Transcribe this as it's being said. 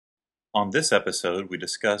On this episode, we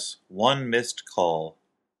discuss One Missed Call,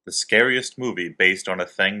 the scariest movie based on a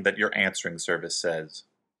thing that your answering service says.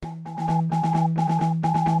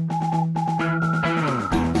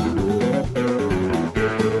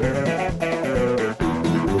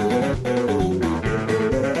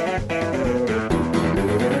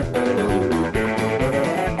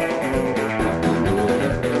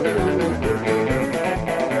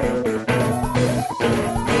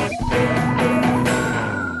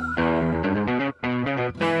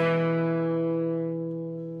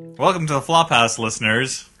 Welcome to the Flophouse,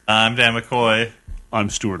 listeners. I'm Dan McCoy. I'm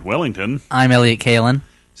Stuart Wellington. I'm Elliot Kalin.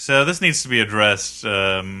 So this needs to be addressed.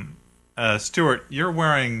 Stuart, you're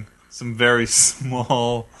wearing some very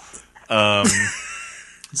small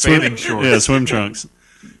bathing shorts. Yeah, swim trunks.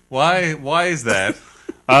 Why is that?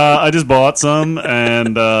 I just bought some,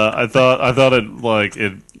 and I thought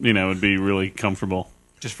it'd be really comfortable.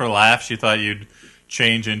 Just for laughs, you thought you'd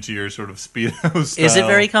change into your sort of Speedo style. Is it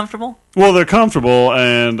very comfortable? Well, they're comfortable,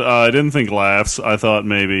 and I didn't think laughs. I thought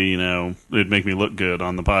maybe it'd make me look good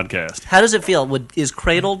on the podcast. How does it feel? Is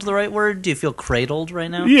cradled the right word? Do you feel cradled right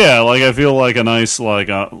now? Yeah, like I feel like a nice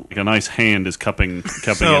hand is cupping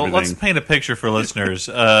So everything. let's paint a picture for listeners.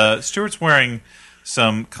 Stuart's wearing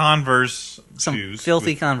some Converse shoes,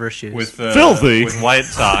 filthy Converse shoes. with Filthy? with white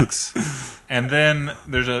socks, and then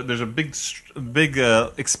there's a big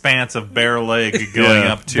expanse of bare leg going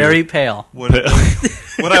up to very pale. what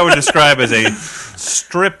I would describe as a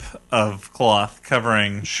strip of cloth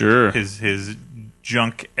covering Sure. his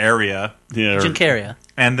junk area, Yeah. Juncaria.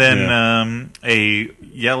 and then a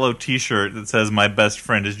yellow T-shirt that says "My best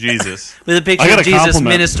friend is Jesus." With a I picture got of a Jesus compliment.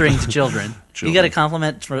 ministering to children. You Children. got a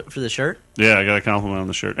compliment for the shirt? Yeah, I got a compliment on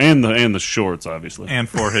the shirt and the shorts, obviously. And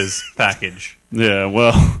for his package. Yeah,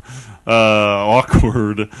 well,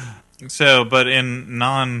 awkward. So, but in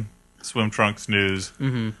non-swim trunks news,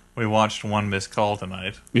 we watched One Missed Call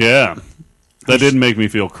tonight. Yeah, that didn't make me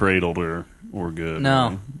feel cradled or good.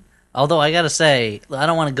 No. Although I got to say, I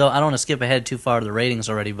don't want to skip ahead too far to the ratings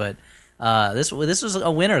already, but this was a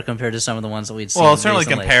winner compared to some of the ones that we'd seen. Well, certainly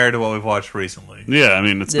recently. compared to what we've watched recently. Yeah, I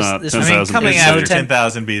mean it's This- not this- 10,000. Coming There's after no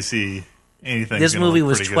 10,000 BC, anything. This movie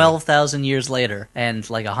was 12,000 years later and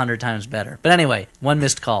like 100 times better. But anyway, One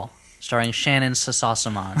Missed Call, starring Shannon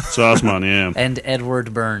Sossamon Sossamon, yeah. and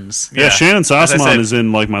Edward Burns. Yeah, Shannon As I Sossamon said- is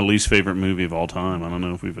in like my least favorite movie of all time. I don't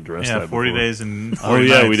know if we've addressed Yeah, that 40 before. days and 40 Oh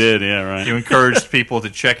yeah, nights. we did. Yeah, right. You encouraged people to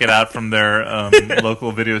check it out from their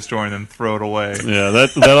local video store and then throw it away. Yeah,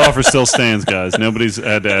 that offer still stands, guys. Nobody's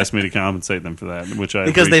had to ask me to compensate them for that, which I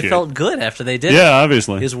Because they appreciate. felt good after they did it. Yeah,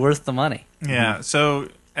 obviously. It's worth the money. Yeah, so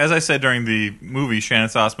as I said during the movie, Shannon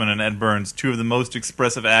Sossamon and Ed Burns, two of the most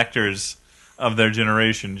expressive actors of their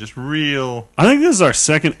generation. Just real... I think this is our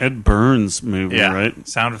second Ed Burns movie, right?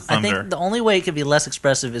 Sound of I Thunder. think the only way it could be less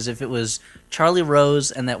expressive is if it was Charlie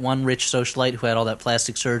Rose and that one rich socialite who had all that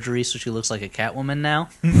plastic surgery, so she looks like a Catwoman now.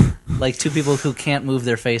 Like two people who can't move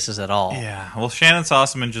their faces at all. Yeah, well, Shannon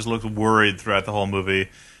Sossamon just looked worried throughout the whole movie,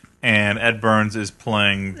 and Ed Burns is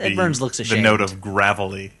playing Ed Burns looks the ashamed. note of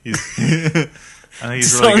gravelly. I think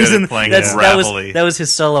he's really good in- at playing that gravelly. was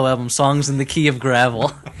his solo album, Songs in the Key of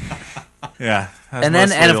Gravel. Yeah, And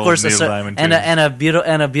of course Neil Diamond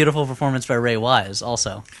a beautiful performance by Ray Wise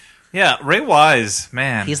also. yeah, Ray Wise,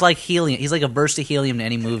 man, He's like helium. He's like a burst of helium to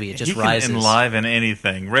any movie. It just he rises. can enliven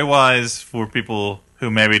anything. Ray Wise, for people who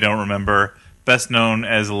maybe don't remember, best known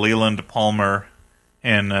as Leland Palmer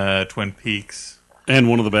in Twin Peaks. And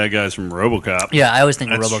one of the bad guys from RoboCop. Yeah, I always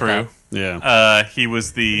think of That's RoboCop. true. Yeah. He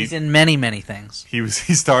was the He's in many, many things. he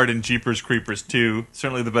starred in Jeepers Creepers 2.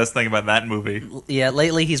 Certainly the best thing about that movie. Yeah,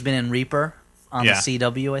 lately he's been in Reaper on Yeah. the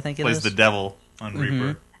CW, I think it Plays is. the devil on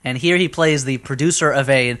Reaper. And here he plays the producer of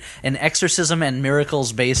an exorcism and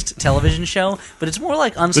miracles based television show, but it's more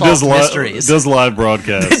like It unsolved mysteries. does live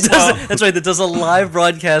broadcasts. That's right. That does a live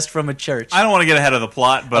broadcast from a church. I don't want to get ahead of the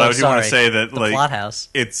plot, but Oh, I do want sorry. to say that The like plot house.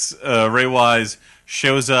 it's Ray Wise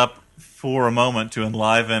shows up for a moment to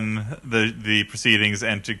enliven the proceedings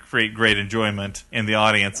and to create great enjoyment in the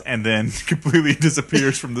audience, and then completely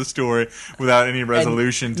disappears from the story without any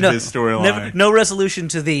resolution to his storyline. No resolution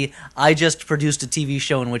to the I just produced a TV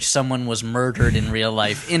show in which someone was murdered in real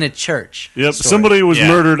life in a church. Yep, story. somebody was Yeah.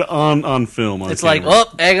 murdered on film. It's like, oh,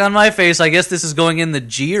 egg on my face. I guess this is going in the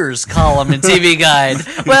Jeers column in TV Guide.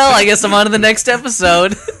 Well, I guess I'm on to the next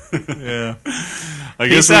episode. Yeah. I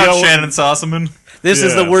Peace guess we out, got one- Shannon Sossamon. This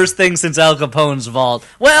is the Yeah. worst thing since Al Capone's vault.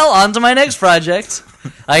 Well, on to my next project.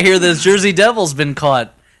 I hear the Jersey Devil's been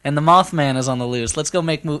caught, and the Mothman is on the loose. Let's go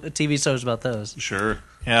make TV shows about those. Sure.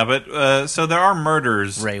 Yeah, but so there are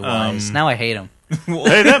murders. Ray Wise. Now I hate him.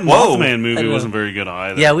 Hey, that Whoa. Mothman movie wasn't very good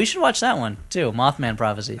either. Yeah, we should watch that one too. Mothman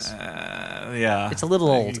Prophecies. Yeah. It's a little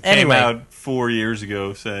old. It came Anyway. out 4 years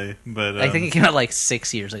ago, say. But I think it came out like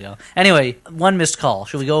 6 years ago. Anyway, one missed call.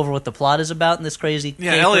 Should we go over what the plot is about in this crazy?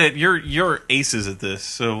 yeah, caper? Elliot, you're aces at this,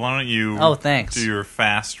 so why don't you Oh, thanks. do your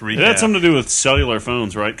fast recap? It had something to do with cellular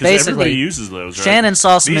phones, right? Because Basically, everybody uses those, right? Shannon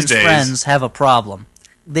Sossaman's These days. friends have a problem.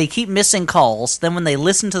 They keep missing calls. Then when they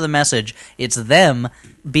listen to the message, it's them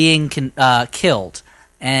being killed.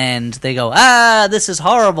 And they go, this is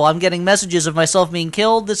horrible. I'm getting messages of myself being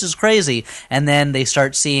killed. This is crazy. And then they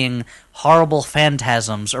start seeing horrible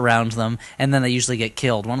phantasms around them, and then they usually get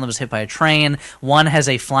killed. One of them is hit by a train. One has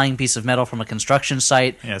a flying piece of metal from a construction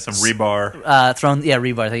site. Yeah, some rebar.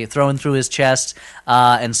 Thrown through his chest,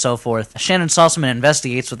 and so forth. Shannon Sossaman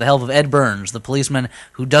investigates with the help of Ed Burns, the policeman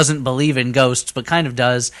who doesn't believe in ghosts, but kind of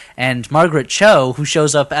does, and Margaret Cho, who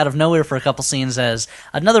shows up out of nowhere for a couple scenes as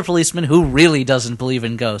another policeman who really doesn't believe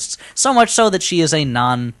in ghosts. So much so that she is a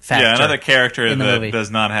non-factor. Yeah, another character in the that movie.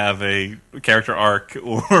 does not have a character arc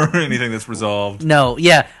or anything that's resolved. No,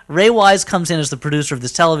 yeah. Ray Wise comes in as the producer of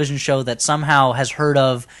this television show that somehow has heard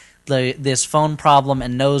of this phone problem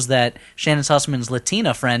and knows that Shannon Sossaman's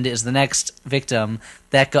Latina friend is the next victim.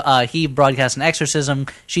 That he broadcasts an exorcism.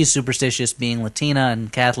 She's superstitious, being Latina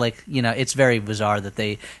and Catholic. You know, it's very bizarre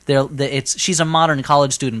that she's a modern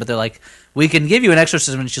college student, but they're like, we can give you an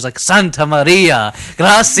exorcism, and she's like, Santa Maria,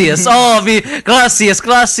 gracias,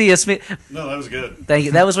 gracias. No, that was good. Thank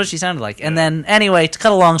you. That was what she sounded like. And then, anyway, to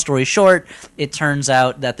cut a long story short, it turns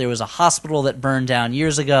out that there was a hospital that burned down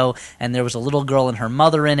years ago, and there was a little girl and her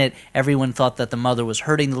mother in it. Everyone thought that the mother was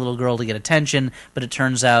hurting the little girl to get attention, but it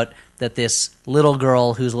turns out that this little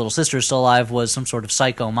girl, whose little sister is still alive, was some sort of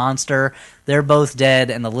psycho monster. They're both dead,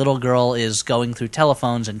 and the little girl is going through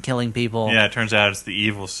telephones and killing people. Yeah, it turns out it's the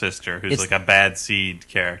evil sister who's like a bad seed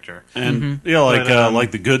character. And But, like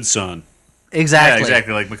the good son. Exactly. Yeah,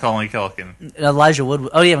 exactly, like Macaulay Culkin. Elijah Wood.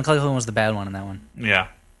 Oh, yeah, Macaulay Culkin was the bad one in that one. Yeah.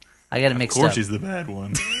 I got it Of mixed course up. he's the bad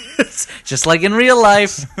one. Just like in real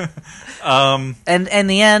life. And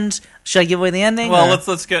the end. Should I give away the ending? Well,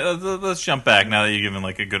 or? let's jump back now that you've given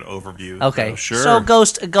like a good overview. Okay, sure. So a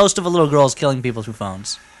ghost of a little girl is killing people through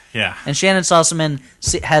phones, Yeah. and Shannon Sossaman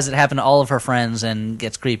has it happen to all of her friends and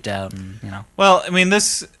gets creeped out, and Well, I mean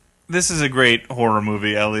this is a great horror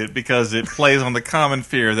movie, Elliot, because it plays on the common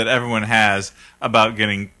fear that everyone has about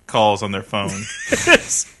getting calls on their phone.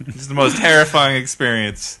 It's the most terrifying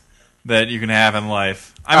experience that you can have in life.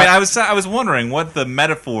 I mean, I was wondering what the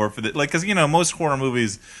metaphor for the because most horror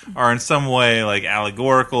movies are in some way like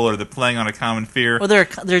allegorical or they're playing on a common fear. Well, they're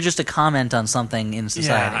just a comment on something in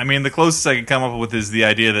society. Yeah, I mean, the closest I could come up with is the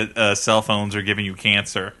idea that cell phones are giving you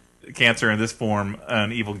cancer in this form,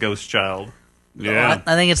 an evil ghost child. Yeah.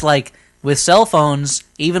 I think it's like with cell phones,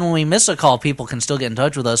 even when we miss a call, people can still get in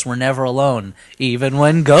touch with us. We're never alone, even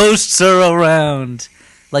when ghosts are around.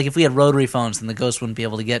 Like if we had rotary phones, then the ghosts wouldn't be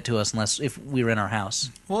able to get to us unless if we were in our house.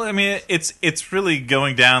 Well, I mean, it's really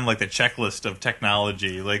going down like the checklist of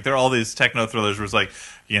technology. Like there are all these techno thrillers where it's like,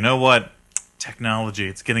 you know what, technology,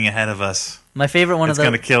 it's getting ahead of us. My favorite one It's of those.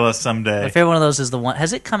 going to kill us someday. My favorite one of those is the one.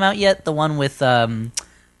 Has it come out yet? The one with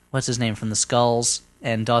what's his name from the Skulls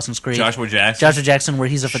and Dawson's Creek? Joshua Jackson. Joshua Jackson, where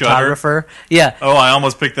he's a Shutter? photographer. Yeah. Oh, I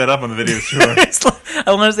almost picked that up on the video store. It's like,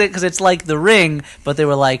 I want to say because it's like The Ring, but they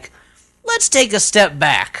were like, let's take a step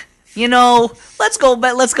back. Let's go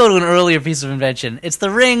back. Let's go to an earlier piece of invention. It's The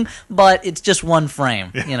Ring, but it's just one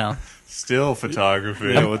frame. Still photography.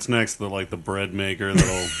 Yeah, what's next? The bread maker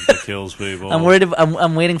that kills people. I'm worried.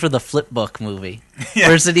 I'm waiting for the flip book movie.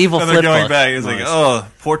 Where it's an evil So flip they're going book. back. It's like, Nice. oh,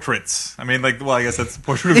 portraits. I mean, I guess that's the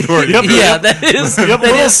portrait of Dorian. Yeah, that is.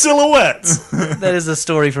 Little silhouettes. That is a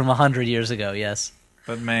story from 100 years ago. Yes.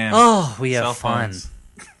 But man, Oh, we have cell fun. phones.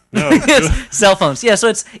 No, Cell phones. Yeah, so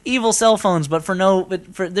it's evil cell phones, but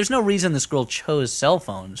there's no reason this girl chose cell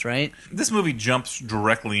phones, right? This movie jumps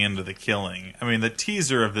directly into the killing. I mean, the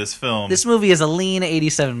teaser of this film. This movie is a lean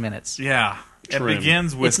 87 minutes. Yeah, Trim. it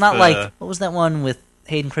begins with. It's not like what was that one with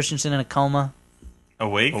Hayden Christensen in a coma?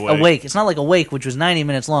 Awake. Awake. It's not like Awake, which was 90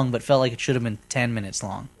 minutes long, but felt like it should have been 10 minutes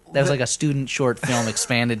long. That was like a student short film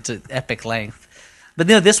expanded to epic length. But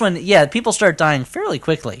this one, yeah, people start dying fairly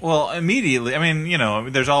quickly. Well, immediately. I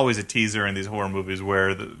mean, there's always a teaser in these horror movies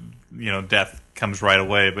where death comes right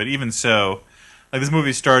away. But even so, like this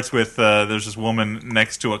movie starts with there's this woman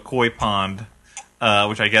next to a koi pond,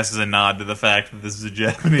 which I guess is a nod to the fact that this is a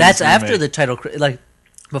Japanese. That's remake. after the title, before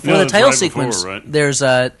No, the it's title right sequence. before, right? There's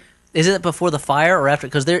is it before the fire or after?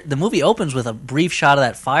 Because the movie opens with a brief shot of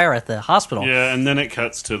that fire at the hospital. yeah, and then it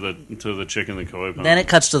cuts to the chick in the koi pond. Then it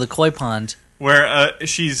cuts to the koi pond. where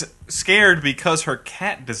she's scared because her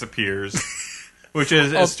cat disappears. Which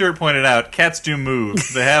is, as Stuart pointed out, cats do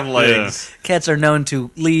move. They have legs. Cats are known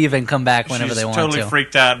to leave and come back whenever they want to. She's totally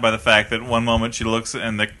freaked out by the fact that one moment she looks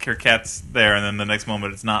and her cat's there, and then the next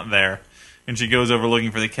moment it's not there. And she goes over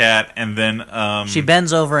looking for the cat, and then she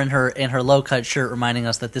bends over in her low cut shirt, reminding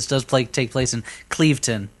us that this does take place in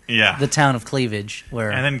Cleveton, the town of Cleavage.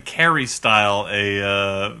 And then Carrie style,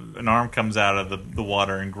 an arm comes out of the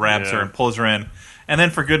water and grabs her and pulls her in. And then,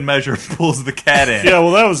 for good measure, pulls the cat in. Yeah,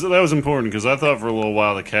 well, that was important because I thought for a little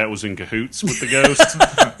while the cat was in cahoots with the ghost,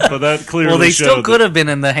 but that clearly they showed still could have been,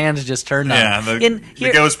 and the hand just turned on. Yeah,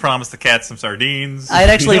 the ghost promised the cat some sardines. I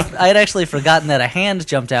had actually forgotten that a hand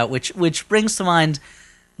jumped out, which brings to mind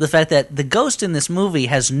the fact that the ghost in this movie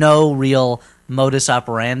has no real modus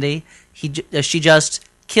operandi. She just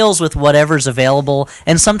kills with whatever's available,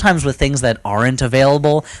 and sometimes with things that aren't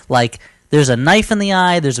available, like. There's a knife in the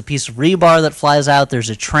eye, there's a piece of rebar that flies out, there's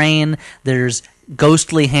a train, there's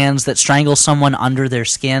ghostly hands that strangle someone under their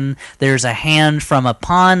skin, there's a hand from a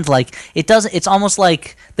pond. Like, it's almost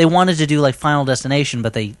like they wanted to do like Final Destination,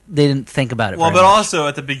 but they didn't think about it very much. Also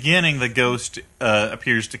at the beginning the ghost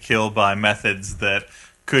appears to kill by methods that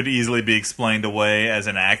could easily be explained away as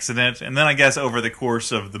an accident, and then I guess over the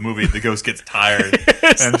course of the movie the ghost gets tired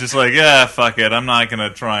and just like, fuck it, I'm not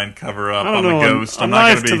gonna try and cover up on the ghost. A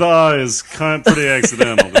knife to the eye is kind of pretty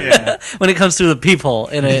accidental. When it comes through the peephole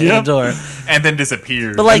in a door, and then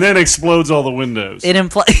disappears, but and then explodes all the windows. It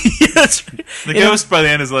implies the ghost by the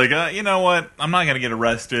end is like, you know what? I'm not gonna get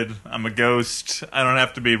arrested. I'm a ghost. I don't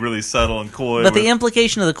have to be really subtle and coy. But the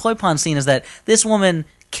implication of the koi pond scene is that this woman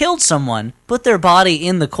killed someone, put their body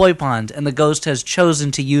in the koi pond, and the ghost has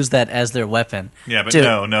chosen to use that as their weapon. Yeah, but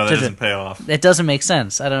no, that doesn't pay off. It doesn't make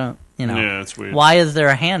sense. I don't, Yeah, it's weird. Why is there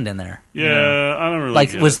a hand in there? Yeah, I don't really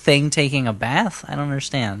like, get was it. Thing taking a bath? I don't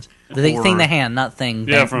understand. Thing the hand, not Thing,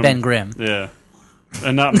 Ben Grimm. Yeah.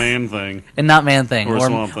 And not Man Thing. And not Man Thing. Or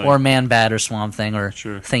Swamp Thing. Or Man Bat or Swamp Thing or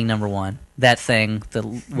Thing number one. That thing, that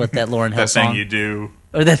Lauryn Hill that song. Thing You Do.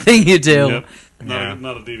 Or That Thing You Do. Yep.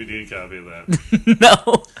 Not a DVD copy of that.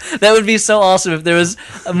 No, that would be so awesome if there was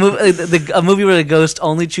a movie where the ghost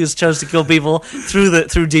only chose to kill people through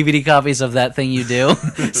DVD copies of That Thing You Do.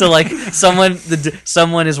 So like someone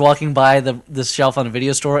is walking by the shelf on a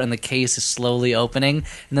video store and the case is slowly opening,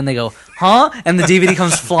 and then they go, huh? And the DVD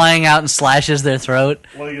comes flying out and slashes their throat.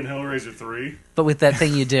 Like in Hellraiser 3. But with That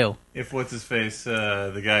Thing You Do. If what's his face,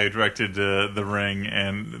 the guy who directed The Ring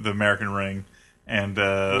and the American Ring. And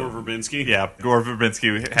Gore Verbinski? Yeah, Gore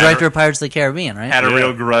Verbinski. Director of Pirates of the Caribbean, right? Had a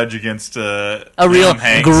real grudge against a real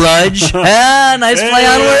Hanks. grudge? Nice play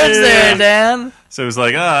on words there, Dan. So it was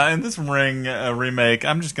like, in this Ring remake,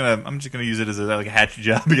 I'm just gonna use it as a hatchet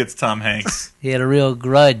job against Tom Hanks. He had a real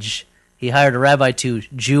grudge. He hired a rabbi to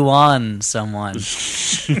Jew on someone.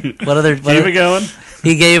 Keep it going.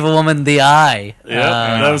 He gave a woman the eye.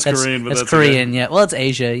 Yeah, that was Korean, but that's Korean. Yeah, well, it's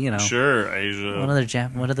Asia, Sure, Asia. What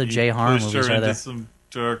other J horror movies are there? Some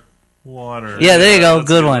dark water. Yeah, there you go.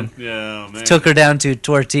 Good one. Yeah, man. Took her down to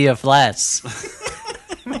Tortilla Flats.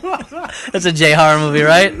 That's a J horror movie,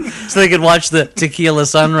 right? So they could watch the Tequila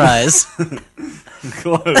Sunrise.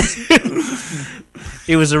 Close.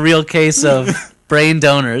 It was a real case of brain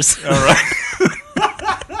donors. All right.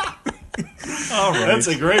 All right. That's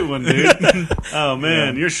a great one, dude. Oh,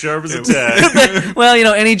 man, you're sharp as a tack. Well,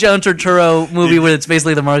 any Joan Turturro movie where it's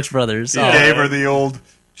basically the Marx Brothers. He gave her the old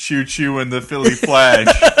choo-choo and the Philly Flash.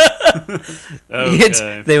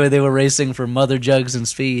 Okay. They were racing for Mother Jugs and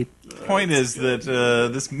Speed. The point is that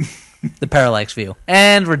the parallax view.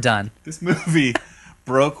 And we're done. This movie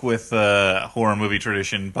broke with horror movie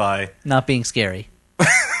tradition by not being scary.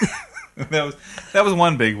 That was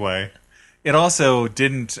one big way. It also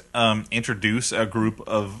didn't introduce a group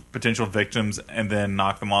of potential victims and then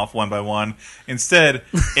knock them off one by one. Instead,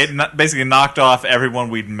 it basically knocked off everyone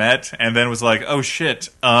we'd met and then was like, oh shit,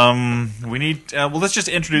 we need, let's just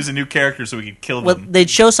introduce a new character so we can kill them. Well, they'd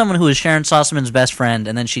show someone who was Sharon Sossaman's best friend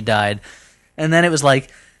and then she died. And then it was like,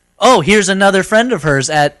 oh, here's another friend of hers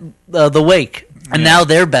at the wake. And now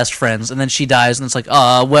they're best friends, and then she dies, and it's like,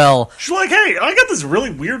 well... She's like, hey, I got this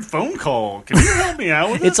really weird phone call. Can you help me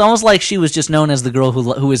out with it? It's almost like she was just known as the girl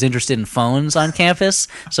who was interested in phones on campus,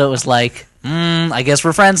 so it was like, I guess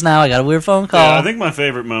we're friends now, I got a weird phone call. Yeah, I think my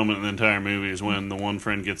favorite moment in the entire movie is when the one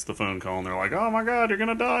friend gets the phone call, and they're like, oh my god, you're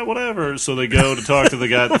gonna die, whatever. So they go to talk to the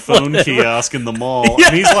guy at the phone kiosk in the mall,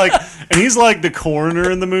 and he's like the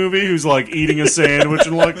coroner in the movie who's like eating a sandwich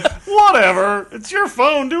and like, whatever, it's your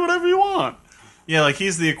phone, do whatever you want. Yeah, like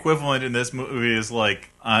he's the equivalent in this movie is like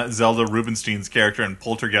Zelda Rubinstein's character in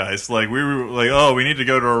Poltergeist. Like we were like, oh, we need to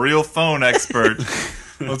go to a real phone expert.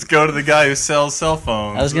 Let's go to the guy who sells cell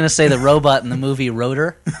phones. I was going to say the robot in the movie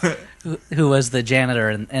Rotor, who was the janitor,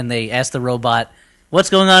 and they asked the robot, what's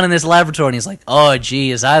going on in this laboratory? And he's like, oh,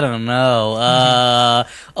 geez, I don't know.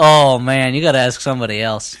 Oh, man, you got to ask somebody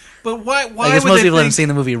else. But why I guess most people haven't seen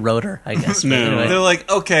the movie Rotor, I guess. No. Anyway. They're like,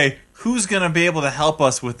 okay, who's going to be able to help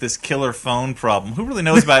us with this killer phone problem? Who really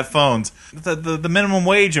knows about phones? The minimum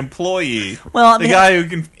wage employee. Well, I the mean, guy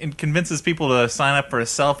who convinces people to sign up for a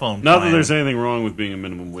cell phone Not plan. that there's anything wrong with being a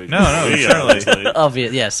minimum wage. No, surely.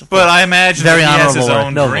 obvious, yes. But I imagine Very that he has his honorable work,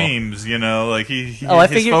 own noble. dreams, you know, like his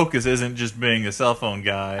figured- focus isn't just being a cell phone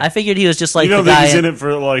guy. I figured he was just like You don't the think guy. he's in it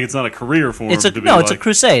for, like, it's not a career for him It's a to be it's a like,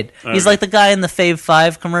 crusade. He's Okay. like the guy in the Fave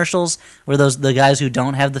 5 commercials where the guys who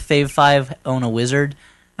don't have the Fave 5 own a wizard.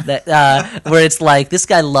 That where it's like this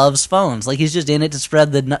guy loves phones. Like he's just in it to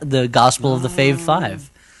spread the gospel of the Fave 5.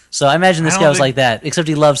 So I imagine this I guy don't was think- like that, except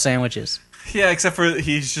he loves sandwiches. Yeah, except for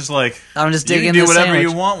he's just like, I'm just you digging can do this whatever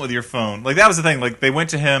sandwich. you want with your phone. Like that was the thing. Like they went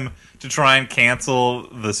to him to try and cancel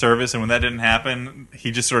the service, and when that didn't happen, he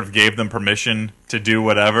just sort of gave them permission to do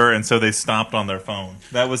whatever, and so they stomped on their phone.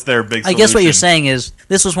 That was their big I solution. guess what you're saying is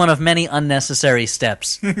this was one of many unnecessary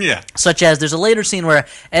steps. Yeah. Such as there's a later scene where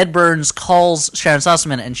Ed Burns calls Sharon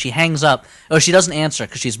Sussman and she hangs up. Oh, she doesn't answer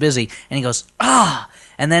because she's busy. And he goes, ah.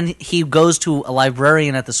 And then he goes to a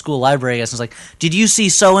librarian at the school library, I guess, and is like, did you see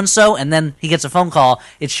so-and-so? And then he gets a phone call.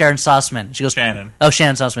 It's Sharon Sussman. She goes, Shannon. Oh,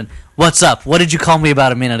 Sharon Sussman. What's up? What did you call me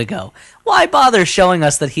about a minute ago? Why bother showing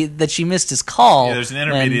us that she missed his call? Yeah, there's an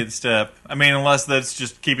intermediate step. I mean, unless that's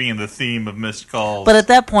just keeping in the theme of missed calls. But at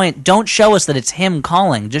that point, don't show us that it's him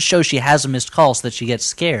calling. Just show she has a missed call so that she gets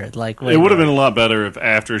scared. Like, wait, It would have been a lot better if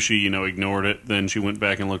after she, ignored it, then she went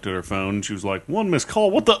back and looked at her phone and she was like, one missed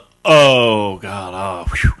call? What the? Oh, God.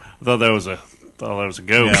 Oh, whew. I thought that was a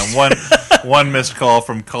ghost. yeah, one missed call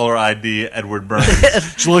from caller ID Edward Burns.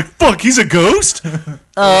 She's like, fuck, he's a ghost?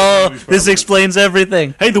 Oh, this explains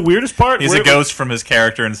everything. Hey, the weirdest part... He's a ghost from his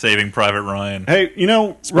character in Saving Private Ryan. Hey,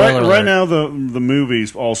 Spoiler right alert. now the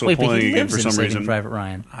movie's also Wait, but playing he again lives for in some Saving reason. Private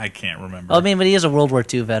Ryan. I can't remember. Oh, I mean, but he is a World War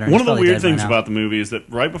II veteran. One He's of the probably weird dead by things now. about the movie is that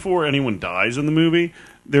right before anyone dies in the movie,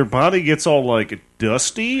 their body gets all like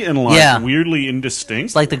dusty and like Yeah. weirdly indistinct.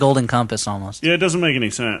 It's like the Golden Compass almost. Yeah, it doesn't make any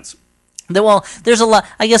sense. Well, there's a lot.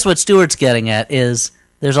 I guess what Stuart's getting at is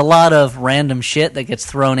there's a lot of random shit that gets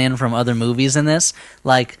thrown in from other movies in this.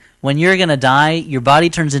 Like when you're gonna die, your body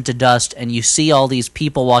turns into dust, and you see all these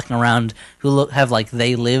people walking around who have like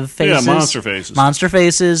they live faces. Yeah, monster faces. Monster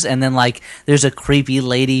faces, and then like there's a creepy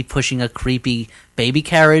lady pushing a creepy baby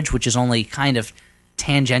carriage, which is only kind of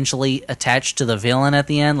tangentially attached to the villain at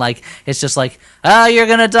the end. Like it's just like, you're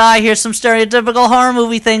gonna die. Here's some stereotypical horror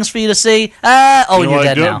movie things for you to see. You're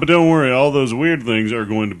dead now. But don't worry, all those weird things are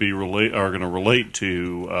going to relate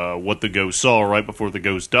to what the ghost saw right before the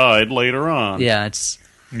ghost died later on. Yeah, it's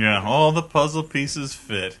Yeah, all the puzzle pieces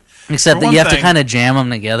fit. except For that one you have to thing- kind of jam them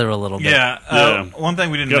together a little bit. Yeah, Yeah. one thing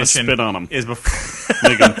we didn't Gotta mention spit on 'em. is before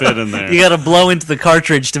Make them fit in there. You got to blow into the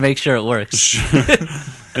cartridge to make sure it works.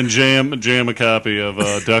 And jam a copy of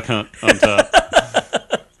Duck Hunt on top.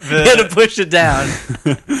 You got to push it down.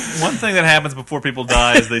 one thing that happens before people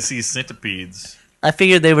die is they see centipedes. I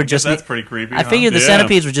figured they were Guess just. that's pretty creepy. I figured the Yeah.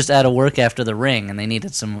 centipedes were just out of work after the Ring, and they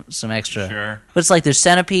needed some extra. Sure. But it's like there's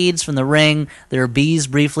centipedes from the Ring. There are bees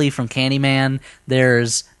briefly from Candyman.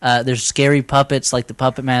 There's scary puppets like the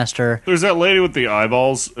Puppet Master. There's that lady with the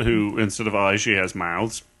eyeballs who, instead of eyes, she has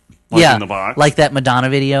mouths. Like yeah, in the box. like that Madonna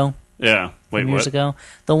video Yeah. Wait, from years what? ago.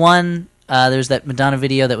 The one there's that Madonna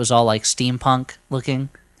video that was all like steampunk looking.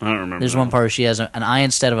 I don't remember. There's that one part where she has an eye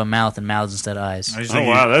instead of a mouth and mouths instead of eyes. I just Oh, think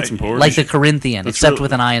wow, that's important. Like the Corinthian, That's except really-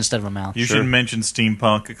 with an eye instead of a mouth. You Sure. should mention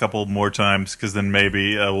steampunk a couple more times because then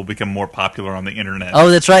maybe we'll become more popular on the internet. Oh,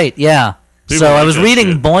 that's right. Yeah. People So I like was that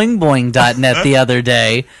reading shit. boingboing.net the other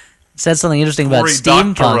day. It said something interesting about Cory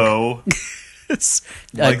steampunk. Doctorow It's,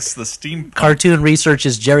 likes the steampunk. Cartoon Research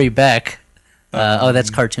is Jerry Beck. That's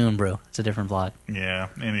Cartoon Brew. It's a different blog. Yeah.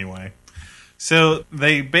 Anyway, so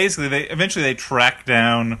they eventually track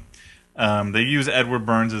down. They use Edward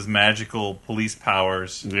Burns' magical police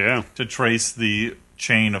powers Yeah. to trace the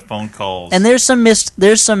chain of phone calls. And there's some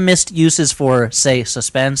missed uses for, say,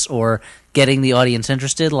 suspense or getting the audience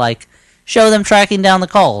interested, like show them tracking down the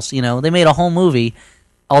calls. You know, they made a whole movie,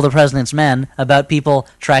 All the President's Men, about people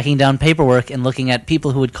tracking down paperwork and looking at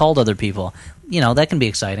people who had called other people. that can be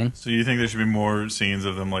exciting. So you think there should be more scenes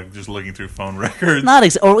of them like just looking through phone records?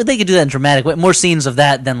 Or they could do that in dramatic way. More scenes of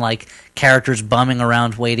that than like characters bumming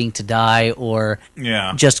around waiting to die, or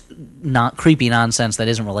just not creepy nonsense that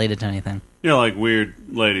isn't related to anything. Like weird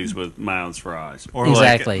ladies with mouths for eyes. Or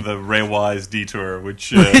exactly. like the Ray Wise detour,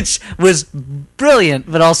 which was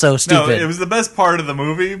brilliant, but also stupid. No, it was the best part of the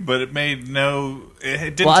movie, but it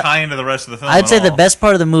didn't tie into the rest of the film. I'd say the best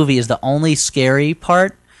part of the movie is the only scary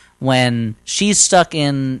part, when she's stuck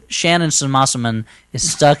in, Shannon Samasaman is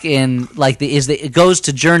stuck in, like, it goes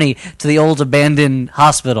to journey to the old abandoned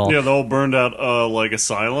hospital. Yeah, the old burned out, like,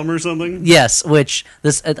 asylum or something? Yes, which,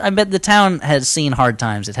 I bet the town has seen hard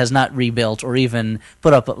times. It has not rebuilt or even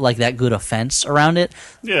put up, like, that good a fence around it.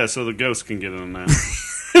 Yeah, so the ghosts can get in there.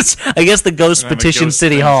 I guess the ghost petitioned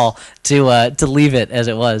City Hall to leave it as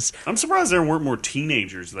it was. I'm surprised there weren't more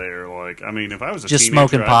teenagers there. Like, I mean, if I was a just teenager,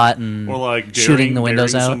 smoking pot and or like shooting the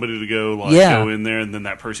windows out, somebody to go in there, and then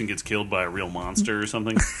that person gets killed by a real monster or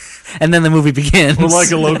something, and then the movie begins. Or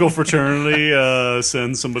like a local fraternity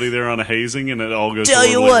sends somebody there on a hazing, and it all goes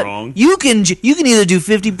wrong. You can either do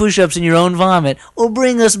 50 push-ups in your own vomit, or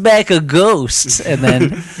bring us back a ghost, and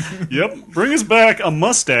then bring us back a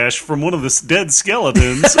mustache from one of the dead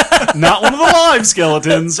skeletons. Not one of the live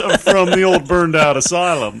skeletons from the old burned out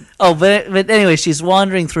asylum. Oh, but anyway, she's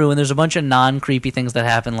wandering through, and there's a bunch of non-creepy things that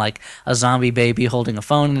happen, like a zombie baby holding a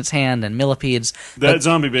phone in its hand and millipedes. That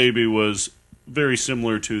zombie baby was very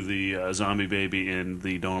similar to the zombie baby in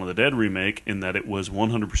the Dawn of the Dead remake, in that it was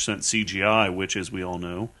 100% CGI, which, as we all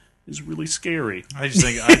know, is really scary. I just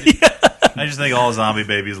think all zombie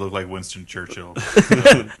babies look like Winston Churchill.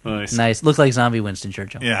 Nice. Look like zombie Winston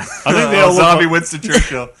Churchill. Yeah. I think they all zombie Winston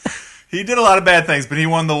Churchill. He did a lot of bad things, but he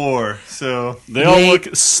won the war. So they all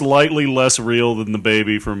look slightly less real than the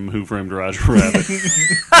baby from Who Framed Roger Rabbit.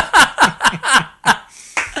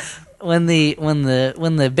 When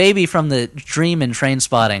the baby from the Dream and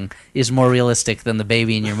Trainspotting is more realistic than the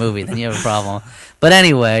baby in your movie, then you have a problem. But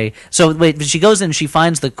anyway, but she goes in and she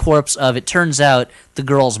finds the corpse of, it turns out, the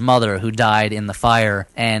girl's mother who died in the fire,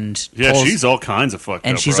 and she's all kinds of fucked up,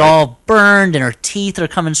 and she's all burned, and her teeth are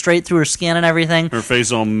coming straight through her skin and everything. Her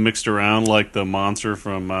face all mixed around like the monster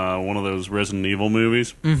from one of those Resident Evil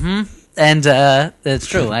movies. Mm-hmm. And it's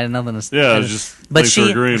true. I had nothing to say. Yeah, it's just which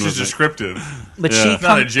is descriptive. But it's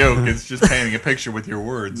not a joke. It's just painting a picture with your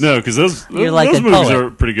words. No, because those movies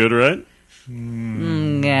are pretty good, right?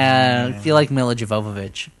 Yeah, I feel like Mila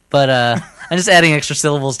Jovovich. But I'm just adding extra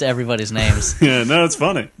syllables to everybody's names. Yeah, no, it's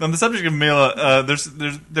funny. On the subject of Mila, there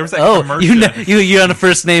was that commercial. You're on a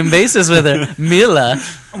first name basis with her, Mila.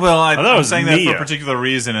 Well, I was saying that for a particular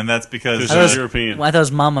reason, and that's because she's European. I thought it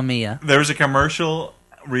was Mamma Mia. There was a commercial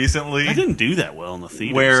recently. I didn't do that well in the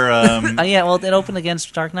theaters. Where it opened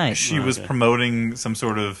against Dark Knight. She was promoting some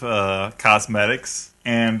sort of cosmetics,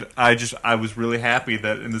 and I was really happy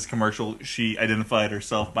that in this commercial she identified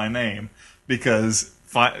herself by name, because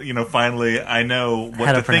finally I know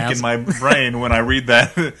what to think in my brain when I read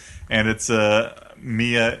that, and it's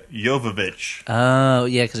Mia Jovovich. Oh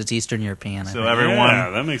yeah, because it's Eastern European. So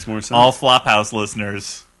everyone, that makes more sense. All Flophouse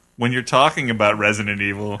listeners, when you're talking about Resident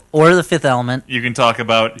Evil or The Fifth Element, you can talk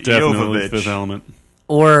about definitely Jovovich. Fifth Element,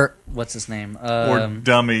 or what's his name, or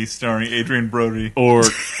Dummy starring Adrian Brody, or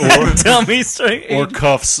Dummy starring or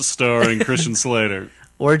Cuffs starring Christian Slater,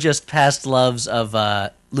 or just past loves of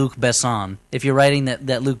Luc Besson. If you're writing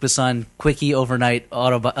that Luc Besson quickie overnight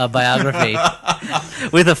autobiography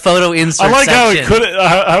with a photo insert, I like section.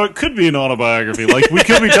 how it could be an autobiography. Like, we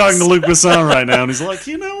could be talking to Luc Besson right now, and he's like,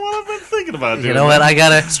 you know what, I've been thinking about doing. You know what? I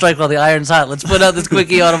gotta strike while the iron's hot. Let's put out this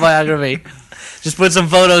quickie autobiography. Just put some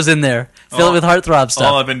photos in there. Fill it with heartthrob stuff.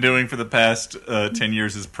 All I've been doing for the past 10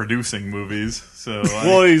 years is producing movies. So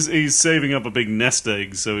he's saving up a big nest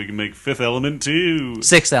egg so he can make Fifth Element too.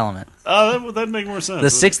 Sixth Element. Oh, that'd make more sense.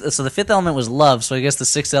 So the Fifth Element was love. So I guess the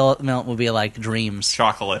Sixth Element would be like dreams.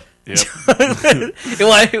 Chocolate. Yep.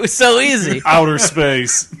 It was so easy. Outer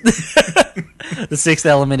space. The Sixth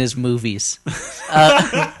Element is movies.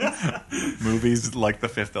 Movies like The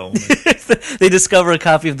Fifth Element. They discover a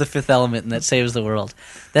copy of The Fifth Element, and that saves the world.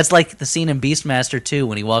 That's like the scene in Beastmaster 2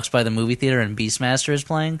 when he walks by the movie theater and Beastmaster is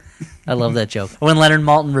playing. I love that joke. When Leonard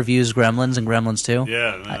Maltin reviews Gremlins and Gremlins 2.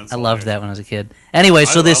 Yeah, I loved that when I was a kid. Anyway,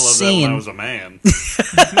 so this scene... That when I was a man.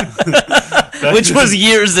 Which was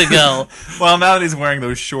years ago. Well, now that he's wearing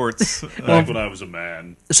those shorts. Back when I was a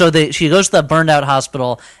man. So she goes to the burned out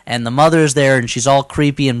hospital, and the mother is there, and she's all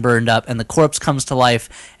creepy and burned up, and the corpse comes to life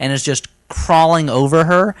and is just crawling over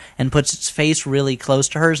her and puts its face really close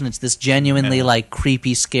to hers, and it's this genuinely like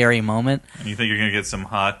creepy, scary moment. And you think you're gonna get some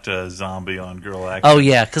hot zombie on girl action? Oh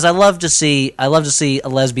yeah, because I love to see a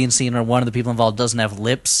lesbian scene where one of the people involved doesn't have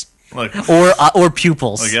lips Look, or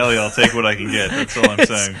pupils. like Ellie, I'll take what I can get. That's all I'm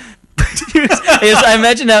saying. Yes, I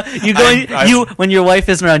imagine now when your wife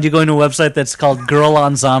isn't around, you go into a website that's called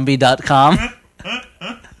girlonzombie.com.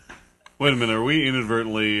 Wait a minute, are we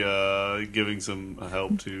inadvertently giving some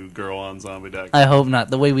help to girlonzombie.com? I hope not.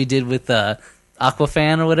 The way we did with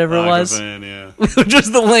Aquafan or whatever it was. Aquafan, yeah. Which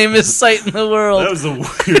was the lamest site in the world. That was the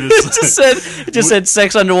It weirdest just said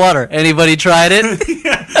sex underwater. Anybody tried it?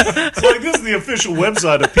 It's like, this is the official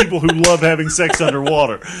website of people who love having sex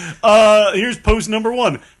underwater. Here's post number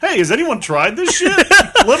 1. Hey, has anyone tried this shit?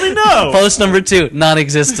 Let me know. Post number 2,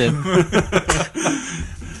 non-existent.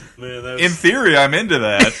 Man, In theory, I'm into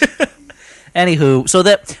that. Anywho, so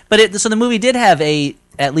the movie did have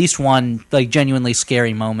at least one like genuinely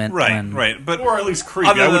scary moment. Right. But or at least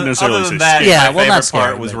creepy. I wouldn't necessarily other say than that, scary. Yeah, my well, not favorite part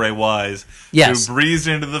scary, was but- Ray Wise, Yes. who breezed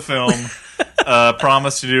into the film,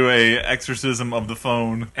 promised to do a exorcism of the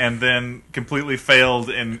phone, and then completely failed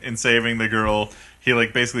in saving the girl. He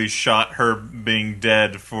like basically shot her being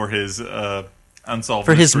dead for his unsolved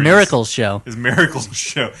For his mysteries. Miracles show, His Miracles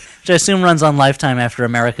show. which I assume runs on Lifetime after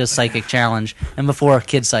America's Psychic Challenge and before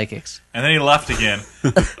Kid Psychics. And then he left again.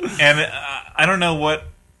 And I don't know what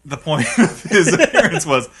the point of his appearance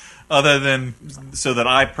was, other than so that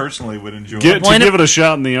I personally would enjoy it. To give it a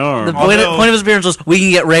shot in the arm. The point of his appearance was, we can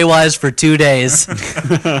get Ray Wise for 2 days.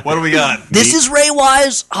 What do we got? This is Ray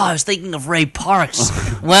Wise? Oh, I was thinking of Ray Parks.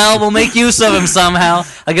 Well, we'll make use of him somehow.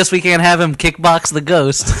 I guess we can't have him kickbox the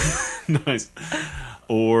ghost. Nice.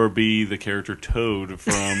 Or be the character Toad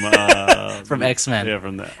from X-Men. Yeah,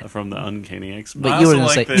 from the Uncanny X-Men. But I you were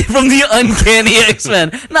also going to like say, from the Uncanny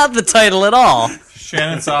X-Men. Not the title at all.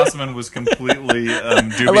 Shannon Sossaman was completely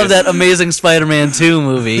dubious. I love that Amazing Spider-Man 2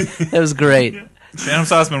 movie. That was great. Shannon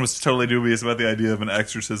Sossaman was totally dubious about the idea of an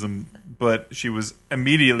exorcism, but she was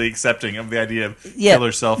immediately accepting of the idea of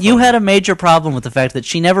killer cell phone. You had a major problem with the fact that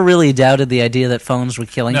she never really doubted the idea that phones were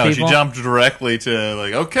killing No, people. she jumped directly to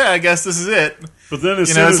like, okay, I guess this is it. But then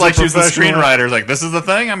It's like she was the screenwriter. Like, this is the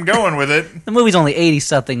thing. I'm going with it. The movie's only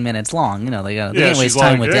 80-something minutes long. You know, they can't waste she's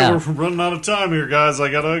time like, with hey, doubt. we're running out of time here, guys.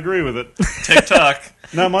 I gotta agree with it. TikTok.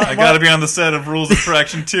 Now, I got to be on the set of Rules of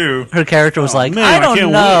Attraction 2. Her character was like, man, I I don't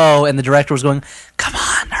can't know. And the director was going, come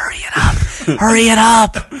on, hurry it up. Hurry it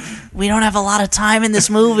up. We don't have a lot of time in this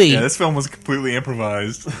movie. Yeah, this film was completely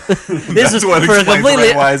improvised. This That's is what for a explains completely...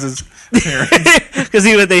 Ray Wise's appearance. Because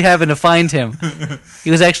they happened to find him.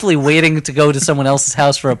 He was actually waiting to go to someone else's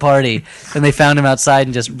house for a party, and they found him outside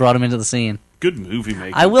and just brought him into the scene. Good movie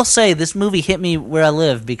making. I will say, this movie hit me where I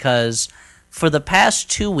live because for the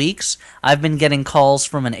past 2 weeks, I've been getting calls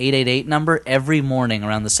from an 888 number every morning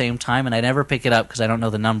around the same time, and I never pick it up because I don't know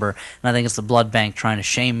the number, and I think it's the blood bank trying to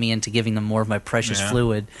shame me into giving them more of my precious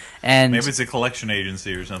fluid. And Maybe it's a collection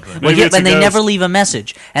agency or something. well, Maybe yeah, it's a and they ghost. never leave a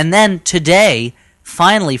message. And then today,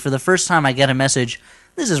 finally, for the first time, I get a message.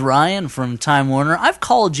 This is Ryan from Time Warner. I've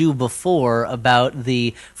called you before about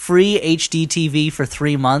the free HD TV for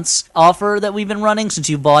 3 months offer that we've been running since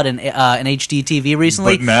you bought an HD TV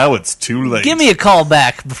recently. But now it's too late. Give me a call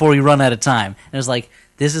back before we run out of time. And it was like,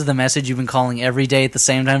 this is the message you've been calling every day at the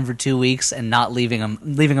same time for 2 weeks and not leaving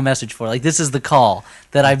a message for. Like, this is the call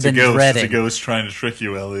that I've been dreading. It's a ghost trying to trick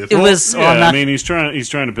you, Elliot. It was. Yeah, well, not, I mean, he's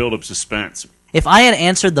trying to build up suspense. if I had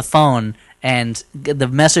answered the phone and the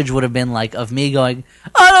message would have been like of me going,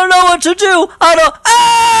 I don't know what to do. I don't.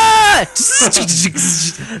 Ah!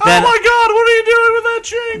 Oh my God! What are you doing with that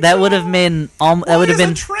chain? That would have been. That would have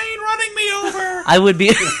been. a train running me over? I would be.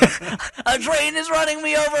 A train is running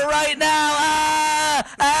me over right now.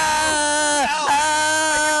 Ah! Ah!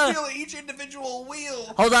 Ah! feel each individual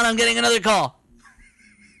wheel. Hold on, I'm getting another call.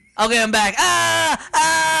 Okay, I'm back. Ah!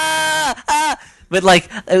 Ah! Ah! But like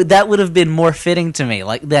that would have been more fitting to me,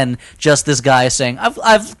 like than just this guy saying,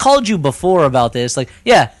 "I've called you before about this." Like,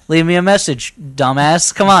 yeah, leave me a message,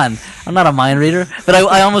 dumbass. Come on, I'm not a mind reader. But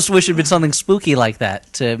I almost wish it'd been something spooky like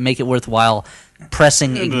that to make it worthwhile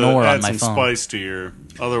pressing ignore add on my some phone. spice to your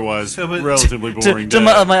otherwise Yeah, but- relatively boring To day.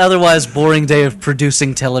 my otherwise boring day of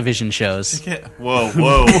producing television shows. Whoa,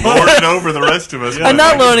 lording over the rest of us. I'm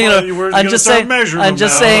not loading it. You weren't I'm gonna just start saying. measuring I'm them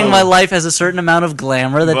just now. saying my life has a certain amount of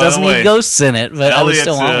glamour that By the doesn't way, need ghosts in it. But I was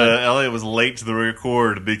still on it. Elliot was late to the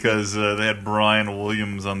record because they had Brian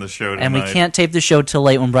Williams on the show tonight. And we can't tape the show till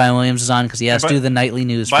late when Brian Williams is on because he has to do the nightly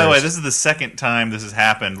news. By the way, first. this is the second time this has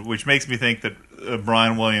happened, which makes me think that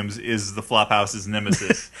Brian Williams is the Flophouse's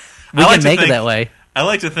nemesis. we I like can to make it think- that way. I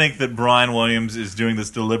like to think that Brian Williams is doing this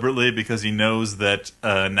deliberately because he knows that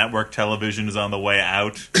network television is on the way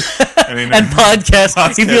out. I mean, And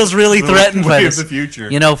podcasts, he feels really the threatened by way of this. the future.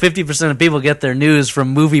 50% of people get their news from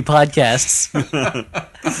movie podcasts.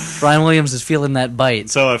 Brian Williams is feeling that bite.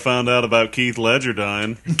 That's how I found out about Keith Ledger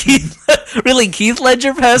dying. Keith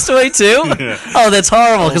Ledger passed away too? Yeah. Oh, that's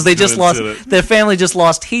horrible because they just Olsen lost. twins did it. Their family just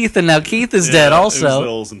lost Heath, and now Keith is dead. It was Also, the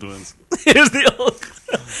Olsen twins. here's the old.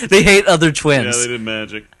 They hate other Yeah, twins. they did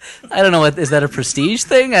magic. I don't know what is that a prestige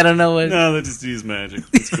thing? I don't know what. No, they just use magic.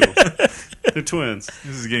 It's cool. They're twins.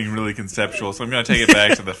 This is getting really conceptual, so I'm going to take it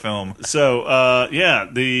back to the film. So,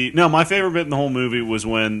 my favorite bit in the whole movie was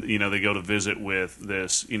when they go to visit with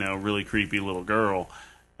this really creepy little girl,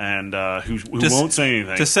 and who won't say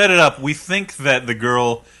anything. To set it up, we think that the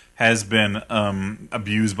girl has been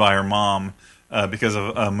abused by her mom because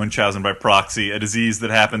of Munchausen by proxy, a disease that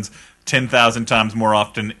happens 10,000 times more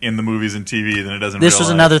often in the movies and TV than it does in real life. This was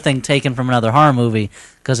another thing taken from another horror movie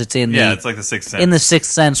because it's in it's like The Sixth Sense. in The Sixth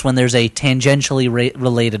Sense when there's a tangentially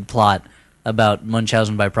related plot about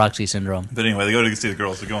Munchausen by proxy syndrome. But anyway, they go to see the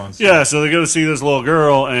girl, so go on. Yeah, so they go to see this little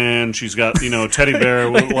girl, and she's got a teddy bear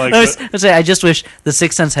with like. I just wish The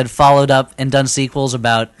Sixth Sense had followed up and done sequels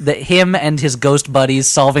about him and his ghost buddies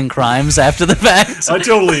solving crimes after the fact. I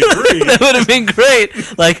totally agree. That would have been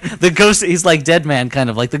great. Like the ghost, he's like Dead Man, kind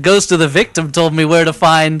of like the ghost of the victim told me where to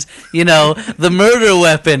find, the murder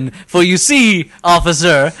weapon. For you see,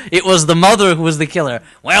 officer, it was the mother who was the killer.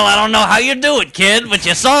 Well, I don't know how you do it, kid, but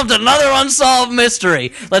you solved another unsolved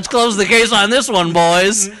mystery. Let's close the case on this one,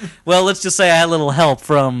 boys. Well, let's just say I had a little help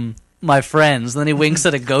from my friends. Then he winks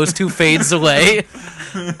at a ghost who fades away.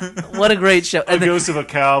 What a great show. A ghost of a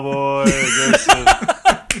cowboy. A ghost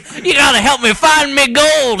of... You gotta help me find me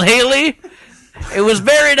gold, Haley. It was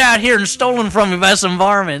buried out here and stolen from me by some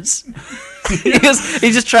varmints. He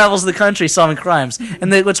just travels the country solving crimes.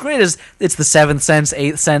 And what's great is it's the 7th sense,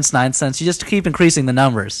 8th sense, 9th sense. You just keep increasing the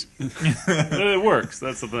numbers. It works.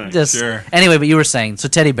 That's the thing. Sure. Anyway, but you were saying, so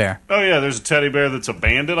teddy bear. Oh yeah, there's a teddy bear that's a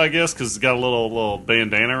bandit, I guess, because he's got a little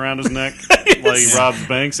bandana around his neck, like he robs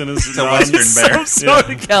banks in his. It's a Western bear. Some sort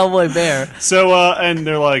of cowboy bear. So and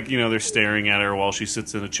they're like, they're staring at her while she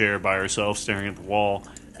sits in a chair by herself, staring at the wall.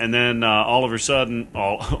 And then all of a sudden, Good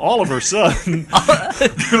old Oliver Son.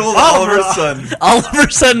 All of a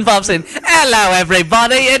sudden pops in. Hello,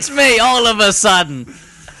 everybody. It's me, all of a sudden.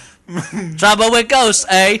 Trouble with ghosts,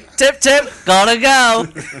 eh? Tip, tip. Gotta go.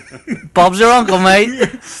 Bob's your uncle, mate.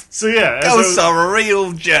 so yeah, Ghosts are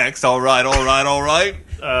real jacks. All right.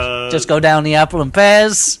 Just go down the apple and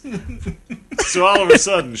pears. So Oliver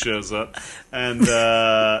Sudden shows up, and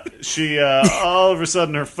she all of a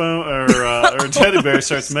sudden her phone or her teddy bear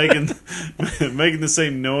starts making the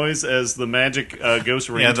same noise as the magic ghost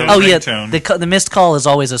ringtone. Oh yeah, ringtone. the missed call is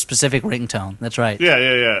always a specific ringtone. That's right. Yeah,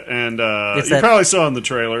 and you probably saw in the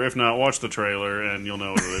trailer. If not, watch the trailer and you'll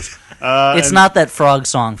know what it is. It's not that frog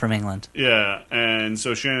song from England. Yeah, and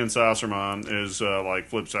so Shannon Sosserman is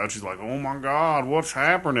flips out. She's like, "Oh my God, what's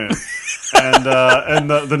happening?" and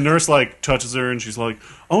the nurse touches her and she's like,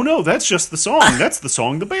 "Oh no, that's just the song. That's the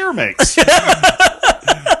song the bear makes."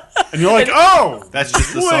 And you're like, "Oh, that's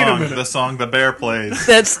just the song. The song the bear plays."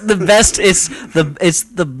 That's the best. It's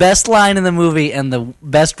the best line in the movie and the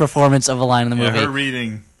best performance of a line in the movie. Her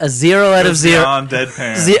reading a 0 out of 0.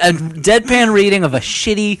 Deadpan. A deadpan reading of a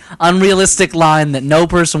shitty, unrealistic line that no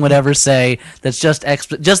person would ever say. That's just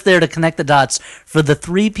there to connect the dots for the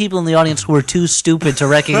 3 people in the audience who were too stupid to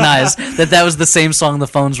recognize that was the same song the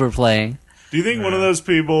phones were playing. Do you think one of those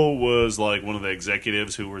people was one of the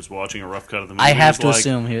executives who was watching a rough cut of the movie? I have to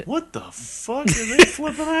assume what the fuck are they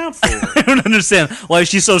flipping out for? I don't understand. Why is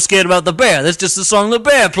she so scared about the bear? That's just the song the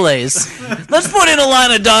bear plays. Let's put in a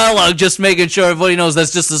line of dialogue just making sure everybody knows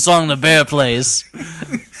that's just the song the bear plays.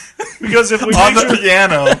 Because if we on the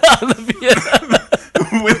piano.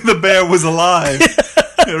 When the bear was alive.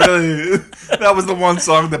 That was the one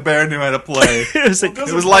song the bear knew how to play.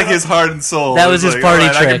 It was like his heart and soul. That was his party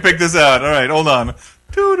trick. I can pick this out. All right, hold on.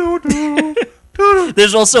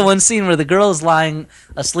 There's also one scene where the girl is lying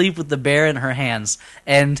asleep with the bear in her hands,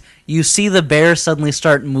 and you see the bear suddenly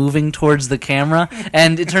start moving towards the camera,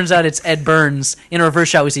 and it turns out it's Ed Burns. In a reverse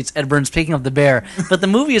shot, we see it's Ed Burns picking up the bear. But the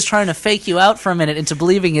movie is trying to fake you out for a minute into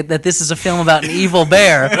believing that this is a film about an evil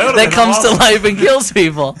bear that comes to life and kills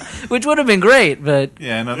people, which would have been great, but...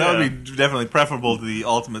 Yeah, no, that would be definitely preferable to the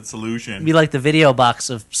ultimate solution. It'd be like the video box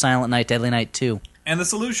of Silent Night, Deadly Night 2. And the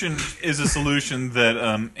solution is a solution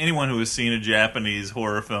that anyone who has seen a Japanese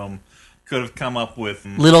horror film could have come up with.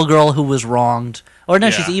 Little girl who was wronged. Or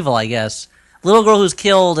no, she's evil, I guess. Little girl who's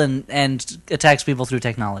killed and attacks people through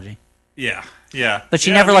technology. Yeah. Yeah. But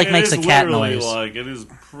she Yeah, never I mean, it makes is a cat literally, noise. Like, it is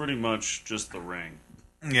pretty much just the ring.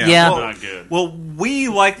 Yeah. Well, Not good. well, we,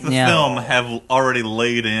 like the Yeah. film, have already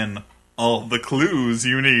laid in all the clues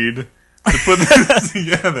you need to put this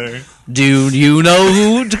together. Do you know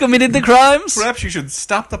who committed the crimes? Perhaps you should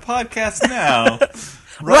stop the podcast now.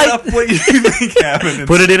 Write Right. up what you think happened. and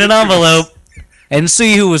Put it in an stick to envelope and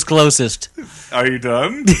see who was closest. it. Are you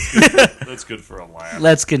done? That's good for a laugh.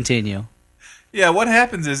 Let's continue. Yeah, what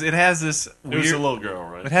happens is it has this It was a weird... little girl,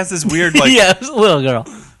 right? It has this weird, like, Yeah, it was a little girl.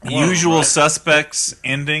 usual right. suspects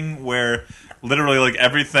ending where literally, like,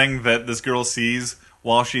 everything that this girl sees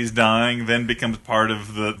while she's dying then becomes part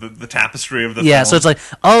of the tapestry of the Yeah, film. so it's like,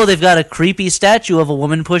 oh, they've got a creepy statue of a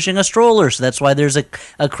woman pushing a stroller, so that's why there's a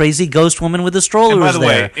crazy ghost woman with a stroller. And by the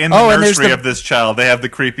way, in the and there's nursery of this child, they have the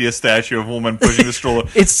creepiest statue of a woman pushing the stroller.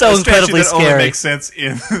 It's so A statue incredibly that only scary. makes sense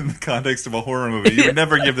in the context of a horror movie. You would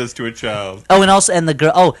never give this to a child. Oh, and also, and the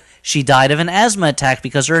girl, she died of an asthma attack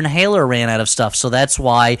because her inhaler ran out of stuff, so that's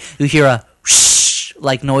why you hear a whoosh,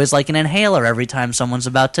 like noise like an inhaler every time someone's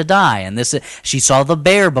about to die. And this, she saw the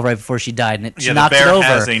bear right before she died, and she Yeah, the knocked it bear over,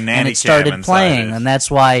 has a and nanny it started cam inside playing, it. and that's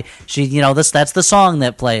why she, that's the song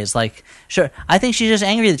that plays. Like, sure, I think she's just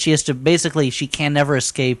angry that she has to, basically, she can never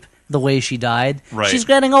escape the way she died. Right. She's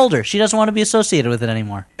getting older. She doesn't want to be associated with it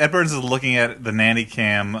anymore. Ed Burns is looking at the nanny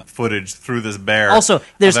cam footage through this bear. Also, of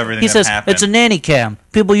he everything that says happened. it's a nanny cam.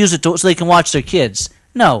 People use it so they can watch their kids.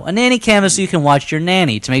 No, a nanny cam is so you can watch your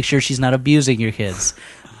nanny to make sure she's not abusing your kids.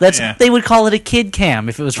 Yeah. They would call it a kid cam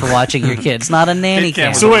if it was for watching your kids, not a nanny Kid cam cam.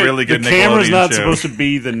 was So a wait, really good the camera's Nickelodeon not show. supposed to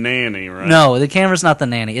be the nanny, right? No, the camera's not the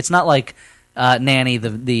nanny. It's not like Nanny,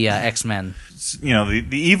 the X-Men. The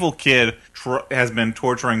evil kid has been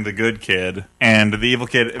torturing the good kid, and the evil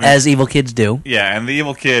kid... As evil kids do. Yeah, and the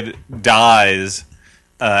evil kid dies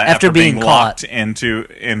After being locked caught.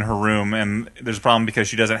 in her room, and there's a problem because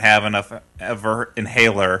she doesn't have enough of her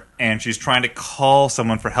inhaler, and she's trying to call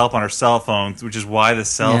someone for help on her cell phone, which is why the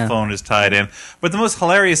cell phone is tied in. But the most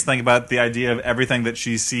hilarious thing about the idea of everything that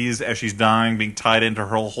she sees as she's dying being tied into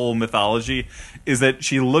her whole mythology is that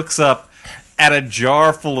she looks up at a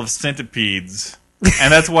jar full of centipedes,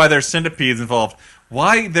 and that's why there's centipedes involved.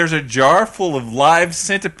 Why there's a jar full of live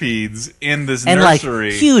centipedes in this And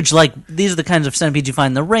nursery? like huge, like these are the kinds of centipedes you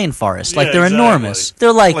find in the rainforest. Like Yeah, they're exactly. enormous.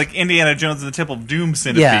 They're like Indiana Jones and the Temple of Doom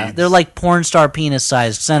centipedes. yeah, they're like porn star penis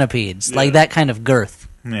sized centipedes. Like that kind of girth.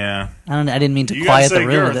 Yeah. I didn't mean to You gotta quiet the say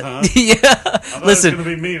room girth, with huh? it. Yeah. I thought Listen, it was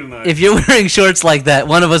going to be me tonight. if you're wearing shorts like that,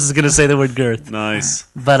 one of us is going to say the word girth. Nice.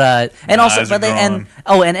 But and also, eyes are but they, and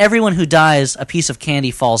and everyone who dies, a piece of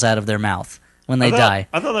candy falls out of their mouth when they die.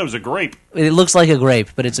 I thought that was a grape. It looks like a grape,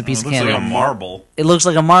 but it's a piece It of looks candy. like a marble. It looks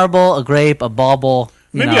like a marble, a grape, a bauble,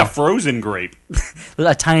 Maybe a frozen grape.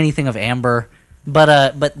 a tiny thing of amber.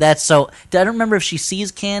 But that's so. I don't remember if she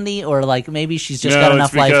sees candy or like maybe she's just got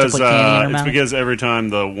enough life to put candy in her mouth. It's because every time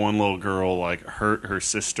the one little girl like hurt her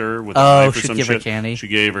sister with a Oh, knife or she'd some give her shit, candy. she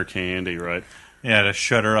gave her candy, right? Yeah, to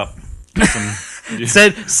shut her up.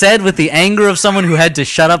 said with the anger of someone who had to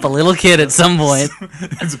shut up a little kid at some point,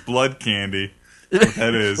 It's blood candy. What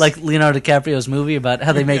that is. like Leonardo DiCaprio's movie about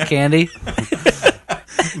how they make candy.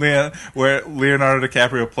 Where Leonardo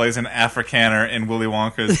DiCaprio plays an Afrikaner in Willy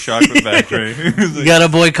Wonka's chocolate factory. You gotta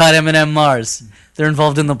boycott M&M Mars. They're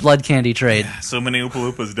involved in the blood candy trade. So many Oompa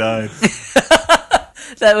Loompas died.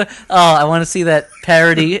 I want to see that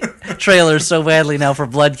parody trailer so badly now for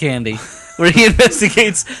Blood Candy, where he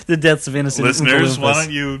investigates the deaths of innocent Listeners, Oompa why Loompas.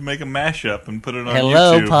 don't you make a mashup and put it on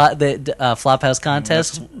Hello, YouTube? the Flophouse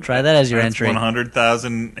contest. Try that as your That's entry.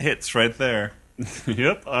 100,000 hits right there.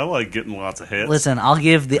 Yep, I like getting lots of hits. Listen, I'll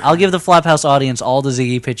give the Flophouse audience all the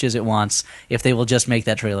Ziggy pitches it wants if they will just make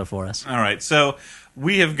that trailer for us. All right, so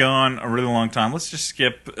we have gone a really long time. Let's just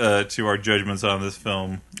skip to our judgments on this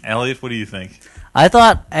film. Elliot, what do you think? I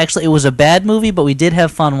thought actually it was a bad movie, but we did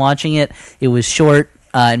have fun watching it. It was short.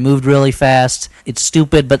 It moved really fast. It's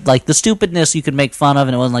stupid, but like the stupidness you could make fun of,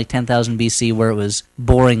 and it wasn't like 10,000 BC where it was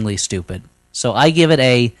boringly stupid. So I give it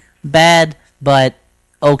a bad, but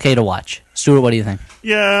okay to watch. Stuart, what do you think?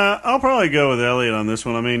 Yeah, I'll probably go with Elliot on this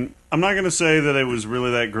one. I mean, I'm not going to say that it was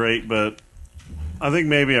really that great, but I think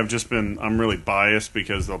maybe I'm really biased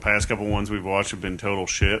because the past couple ones we've watched have been total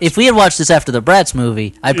shit. If we had watched this after the Bratz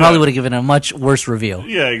movie, I probably would have given it a much worse review.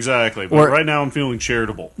 Yeah, exactly. But Or- right now I'm feeling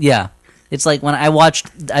charitable. Yeah, it's like when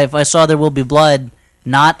if I saw There Will Be Blood,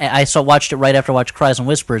 watched it right after I watched Cries and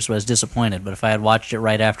Whispers, so I was disappointed. But if I had watched it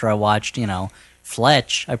right after I watched,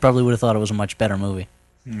 Fletch, I probably would have thought it was a much better movie.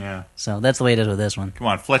 Yeah. So that's the way it is with this one. Come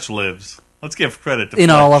on, Fletch lives. Let's give credit to In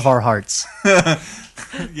Fletch. all of our hearts.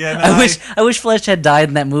 Yeah, no, I wish Fletch had died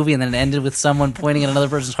in that movie and then it ended with someone pointing at another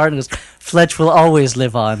person's heart and goes, Fletch will always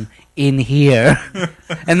live on in here.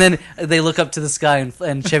 And then they look up to the sky,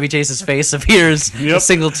 and Chevy Chase's face appears, a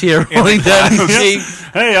single tear rolling down his cheek.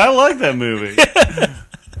 Hey, I like that movie.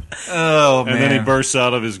 Oh man! And then he bursts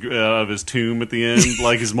out of his tomb at the end,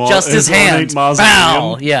 like his Just his hand.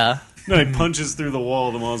 Bow! Yeah. No, he punches through the wall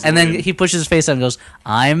of the mausoleum. And then he pushes his face out and goes,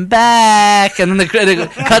 "I'm back." And then the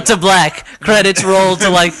cut to black. Credits roll to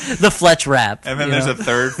like the Fletch rap. And then there's a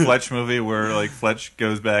third Fletch movie where like Fletch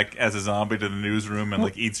goes back as a zombie to the newsroom and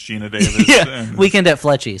like eats Gina Davis. Yeah, Weekend at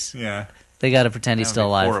Fletchy's. Yeah, they got to pretend he's still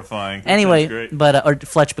alive. Horrifying. Anyway, but or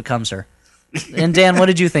Fletch becomes her. And Dan, what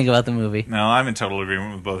did you think about the movie? No, I'm in total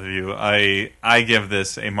agreement with both of you. I give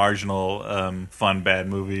this a marginal, fun, bad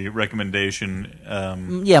movie recommendation.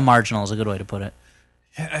 Yeah, marginal is a good way to put it.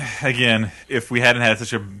 Again, if we hadn't had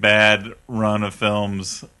such a bad run of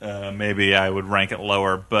films, maybe I would rank it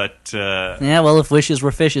lower. But yeah, well, if wishes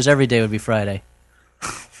were fishes, every day would be Friday.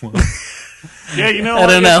 Yeah, you know,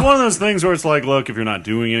 it's one of those things where it's like, look, if you're not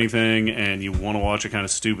doing anything and you want to watch a kind of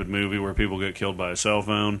stupid movie where people get killed by a cell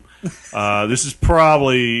phone, this is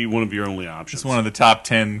probably one of your only options. It's one of the top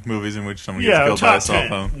 10 movies in which someone gets killed by a cell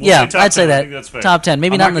phone. We'll I'd say 10. that. I think that's fair. Top 10.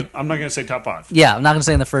 Maybe I'm not I'm not going to say top 5. Yeah, I'm not going to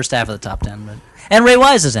say in the first half of the top 10. But and Ray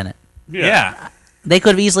Wise is in it. Yeah. They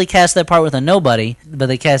could have easily cast that part with a nobody, but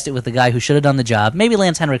they cast it with the guy who should have done the job. Maybe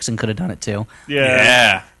Lance Henriksen could have done it too.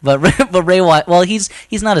 Yeah. But Ray Wise, well, he's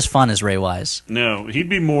not as fun as Ray Wise. No, he'd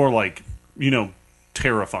be more like,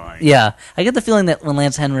 terrifying. Yeah, I get the feeling that when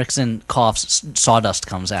Lance Henriksen coughs, sawdust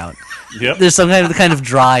comes out. Yep. There's some kind of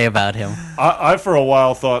dry about him. I for a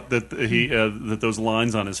while thought that that those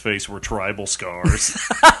lines on his face were tribal scars.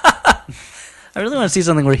 I really want to see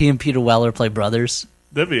something where he and Peter Weller play brothers.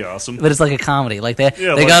 That'd be awesome. But it's like a comedy. Like they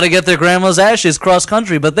like, got to get their grandma's ashes cross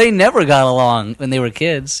country, but they never got along when they were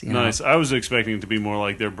kids. Nice. I was expecting it to be more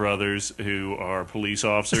like their brothers who are police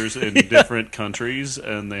officers in different countries,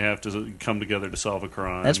 and they have to come together to solve a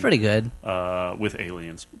crime. That's pretty good. With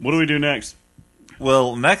aliens. What do we do next?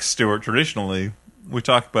 Well, next, Stuart, traditionally, we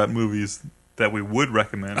talk about movies that we would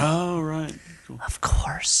recommend. Oh, right. Cool. Of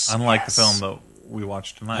course. Unlike the film that we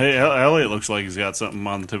watched tonight. Hey, Elliot looks like he's got something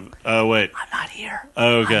on the tip. Oh, wait. I'm not here.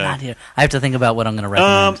 Okay. I'm not here. I have to think about what I'm going to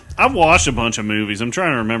recommend. I've watched a bunch of movies. I'm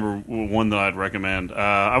trying to remember one that I'd recommend.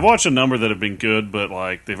 I've watched a number that have been good, but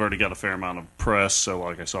like they've already got a fair amount of press. So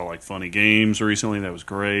like I saw like Funny Games recently. That was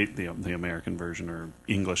great. The American version or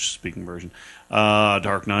English speaking version.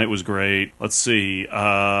 Dark Knight was great. Let's see.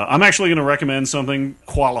 I'm actually going to recommend something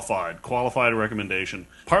qualified recommendation.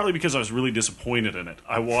 Partly because I was really disappointed in it.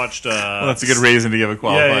 I watched. Well, that's a good reason to give a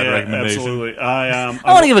qualified recommendation. Absolutely. I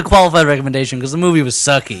want to give a qualified recommendation because the movie was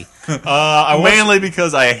sucky. Mainly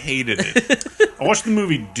because I hated it. I watched the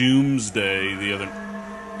movie Doomsday the other.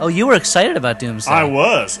 Oh, you were excited about Doomsday. I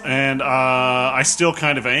was, and I still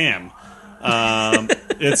kind of am.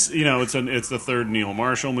 It's the third Neil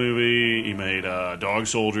Marshall movie. He made Dog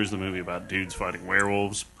Soldiers, the movie about dudes fighting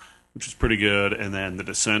werewolves, which is pretty good, and then The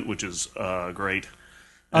Descent, which is great.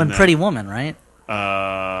 And Pretty Woman, right?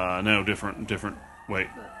 No, different. Wait.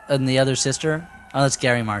 And the other sister? Oh, that's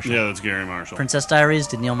Gary Marshall. Yeah, that's Gary Marshall. Princess Diaries?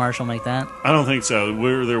 Did Neil Marshall make that? I don't think so.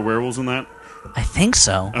 Were there werewolves in that? I think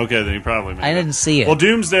so. Okay, then he probably made I didn't see it. Well,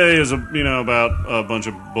 Doomsday is about a bunch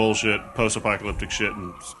of bullshit, post-apocalyptic shit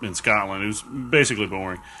in Scotland. It was basically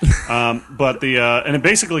boring. But and it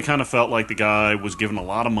basically kind of felt like the guy was given a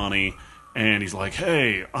lot of money, and he's like,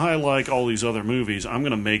 hey, I like all these other movies. I'm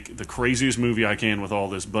going to make the craziest movie I can with all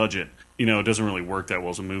this budget. It doesn't really work that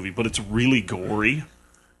well as a movie, but it's really gory.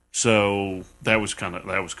 So that was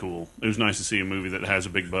cool. It was nice to see a movie that has a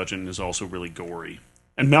big budget and is also really gory.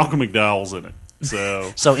 And Malcolm McDowell's in it.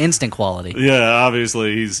 So instant quality. Yeah,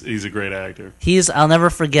 obviously he's a great actor. I'll never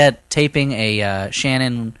forget taping a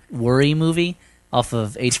Shannon Worry movie off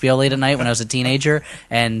of HBO late at night when I was a teenager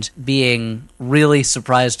and being really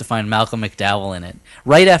surprised to find Malcolm McDowell in it.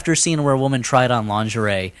 Right after a scene where a woman tried on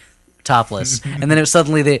lingerie topless, and then it was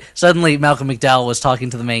suddenly Malcolm McDowell was talking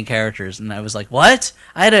to the main characters, and I was like, "What?"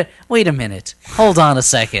 I had to wait a minute, hold on a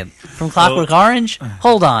second. From Clockwork Orange,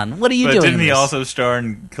 hold on, what are you doing? Didn't he also star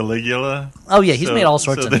in Caligula? Oh yeah, he's made all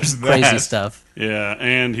sorts of crazy stuff. Yeah,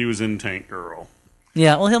 and he was in Tank Girl.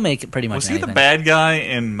 Yeah, well, he'll make it pretty much. Was he anything. the bad guy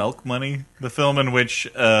in Milk Money, the film in which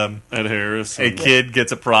Ed Harris, a kid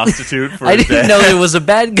gets a prostitute for I his didn't dad? know there was a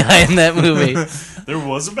bad guy in that movie. There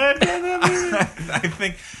was a bad guy in that movie? I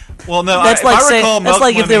think Well, no, That's if like I saying recall, that's Milk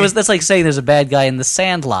like if there Money- was that's like saying there's a bad guy in the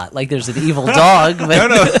Sandlot. Like there's an evil dog, but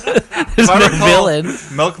No. there's If I no recall, villain.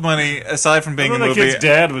 Milk Money, aside from being a The movie kid's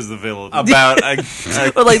dad was the villain. about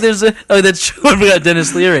Or like there's a that's true. We got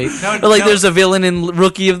Dennis Leary. No, Or like no. there's a villain in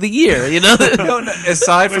Rookie of the Year. You know, no,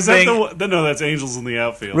 aside from Is that being the one? No, that's Angels in the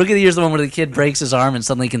Outfield. Rookie of the Year is the one where the kid breaks his arm and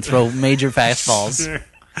suddenly can throw major fastballs.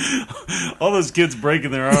 All those kids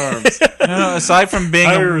breaking their arms. no, aside from being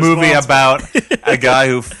a Highly movie responsible. about a guy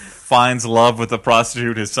who finds love with the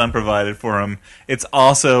prostitute his son provided for him, it's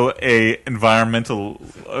also a environmental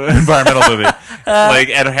movie. Like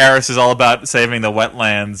Ed Harris is all about saving the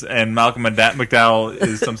wetlands, and Malcolm McDowell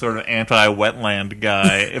is some sort of anti-wetland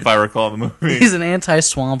guy, if I recall the movie. He's an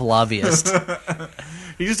anti-swamp lobbyist.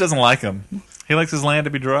 He just doesn't like them. He likes his land to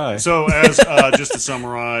be dry. So, as just to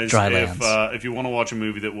summarize, Dry lands. if you want to watch a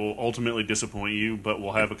movie that will ultimately disappoint you, but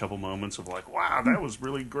will have a couple moments of like, wow, that was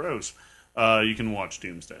really gross, you can watch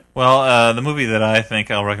Doomsday. Well, the movie that I think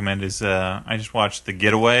I'll recommend is I just watched The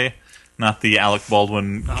Getaway, not the Alec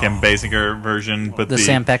Baldwin, Kim Basinger version, but The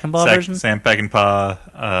Sam Peckinpah version? Sam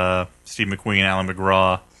Peckinpah, Steve McQueen, Alan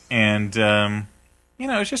McGraw, and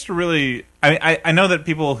it's just a really. I know that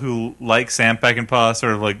people who like Sam Peckinpah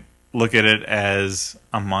sort of like look at it as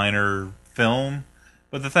a minor film,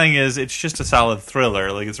 but the thing is, it's just a solid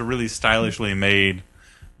thriller. Like it's a really stylishly made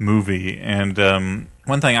movie, and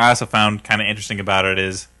one thing I also found kind of interesting about it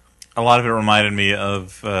is a lot of it reminded me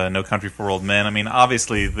of No Country for Old Men. I mean,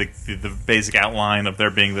 obviously the basic outline of there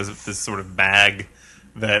being this sort of bag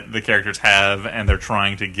that the characters have, and they're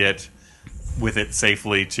trying to get with it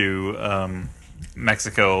safely to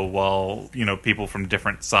Mexico, while people from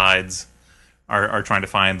different sides are trying to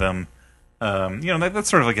find them. That's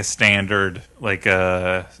sort of like a standard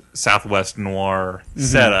Southwest noir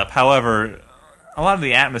setup. However, a lot of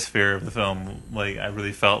the atmosphere of the film, like I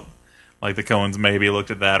really felt like the Coens maybe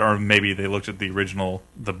looked at that, or maybe they looked at the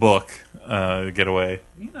book, Getaway.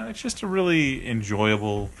 It's just a really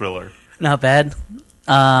enjoyable thriller. Not bad.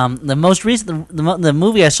 The most recent, the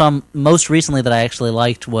movie I saw most recently that I actually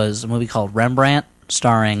liked was a movie called Rembrandt,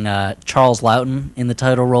 starring Charles Loughton in the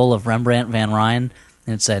title role of Rembrandt Van Ryn.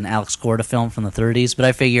 And it's an Alex Gorda film from the 30s, but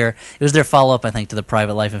I figure it was their follow-up, I think, to The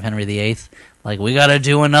Private Life of Henry VIII. Like, we got to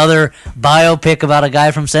do another biopic about a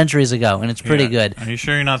guy from centuries ago, and it's pretty good. Are you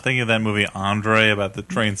sure you're not thinking of that movie Andre about the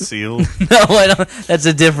trained seal? No, I don't. That's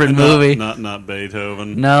a different movie. Not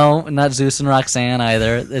Beethoven. No, not Zeus and Roxanne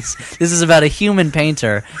either. This is about a human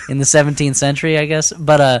painter in the 17th century, I guess.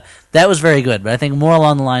 But that was very good. But I think more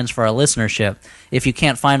along the lines for our listenership, if you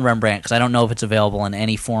can't find Rembrandt, because I don't know if it's available in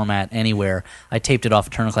any format anywhere, I taped it off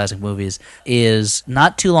of Turner Classic Movies, is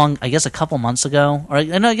not too long, I guess a couple months ago, or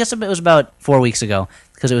no, I guess it was about 4 weeks ago,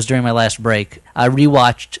 because it was during my last break, I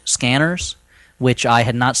rewatched Scanners, which I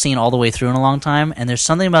had not seen all the way through in a long time, and there's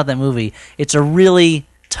something about that movie. It's a really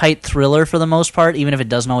tight thriller for the most part, even if it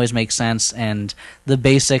doesn't always make sense, and the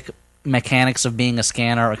basic mechanics of being a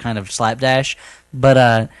scanner are kind of slapdash,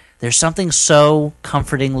 but there's something so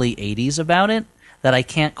comfortingly 80s about it that I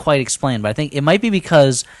can't quite explain. But I think it might be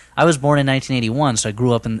because I was born in 1981, so I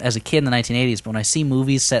grew up as a kid in the 1980s, but when I see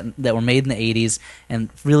movies that were made in the 80s and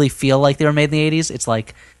really feel like they were made in the 80s, it's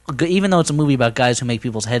like, even though it's a movie about guys who make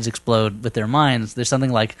people's heads explode with their minds, there's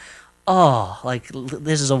something like, oh, like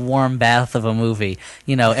this is a warm bath of a movie.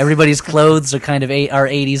 Everybody's clothes are kind of are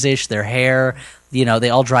 80s-ish, their hair, they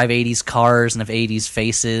all drive 80s cars and have 80s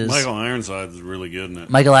faces. Michael Ironsides is really good in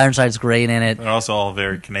it. Michael Ironside's great in it. They're also all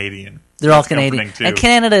very Canadian. They're all That's Canadian. comforting, too. And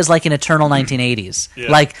Canada is like an eternal 1980s.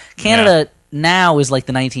 Yeah. Like, Canada now is like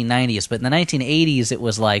the 1990s, but in the 1980s, it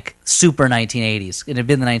was like super 1980s. It had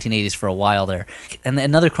been the 1980s for a while there. And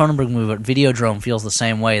another Cronenberg movie, Videodrome, feels the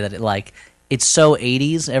same way, that it's so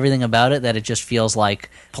 80s, everything about it, that it just feels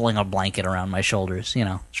like pulling a blanket around my shoulders.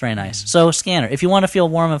 It's very nice. So, Scanner. If you want to feel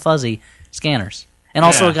warm and fuzzy, Scanners. And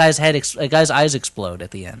also a guy's eyes explode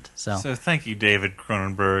at the end. So thank you, David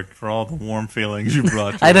Cronenberg, for all the warm feelings you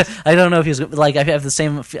brought to I us. don't know if he's like, I have the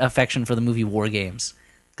same affection for the movie War Games,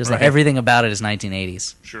 because everything about it is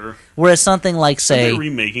 1980s. Sure. Whereas something like, Are say, they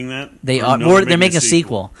remaking that? they Or are, no, or they're making a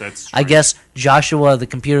sequel. That's I guess Joshua, the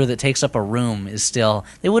computer that takes up a room, is still.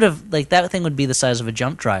 They would have that thing would be the size of a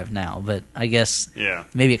jump drive now, but I guess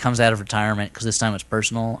maybe it comes out of retirement because this time it's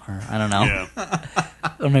personal, or I don't know. Yeah.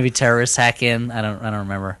 Or maybe terrorists hack in. I don't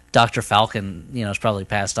remember. Dr. Falcon, is probably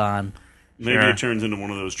passed on. Maybe Sure. it turns into one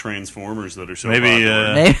of those Transformers that are so Maybe,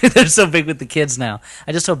 popular. Maybe they're so big with the kids now.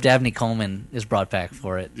 I just hope Dabney Coleman is brought back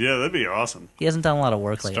for it. Yeah, that'd be awesome. He hasn't done a lot of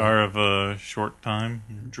work lately. Star of a Short Time,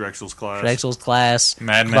 Drexel's Class. Drexel's Class.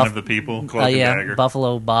 Madmen of the People. Cloak and Dagger.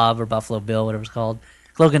 Buffalo Bob or Buffalo Bill, whatever it's called.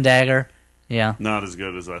 Cloak and Dagger. Yeah. Not as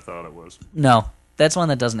good as I thought it was. No. That's one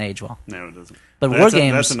that doesn't age well. No, it doesn't. But That's War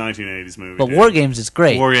Games. That's a 1980s movie. But dude. War Games is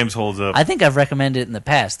great. War Games holds up. I think I've recommended it in the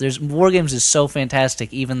past. War Games is so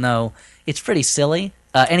fantastic, even though it's pretty silly.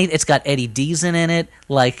 It's got Eddie Deason in it.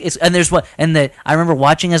 I remember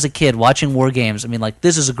watching as a kid, watching War Games. I mean, like,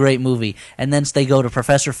 this is a great movie. And then they go to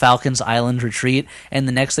Professor Falcon's island retreat, and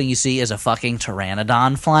the next thing you see is a fucking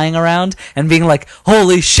pteranodon flying around, and being like,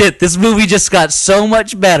 holy shit, this movie just got so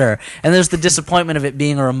much better. And there's the disappointment of it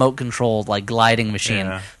being a remote-controlled, like, gliding machine.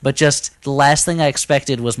 Yeah. But just the last thing I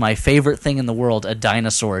expected was my favorite thing in the world, a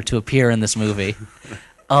dinosaur, to appear in this movie.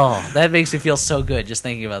 Oh, that makes me feel so good just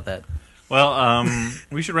thinking about that. Well,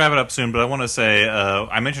 we should wrap it up soon, but I want to say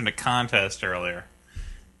I mentioned a contest earlier.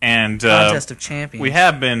 And Contest of Champions. we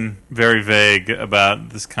have been very vague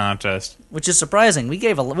about this contest. Which is surprising. We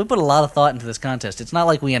put a lot of thought into this contest. It's not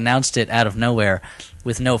like we announced it out of nowhere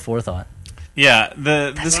with no forethought. Yeah,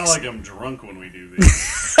 It's not like I'm drunk when we do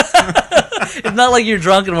these. It's not like you're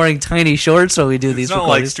drunk and wearing tiny shorts when we do these it's not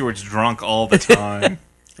like recordings. Stuart's drunk all the time.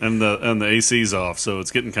 and the AC's off, so it's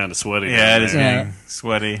getting kind of sweaty. Yeah, it is Yeah. getting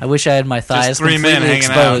sweaty. I wish I had my thighs three men completely hanging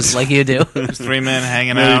exposed out. like you do. There's 3 men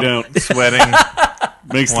hanging No, you out, don't. sweating.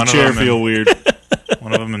 Makes the One of chair them feel weird.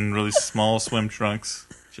 One of them in really small swim trunks.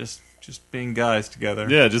 Just being guys together.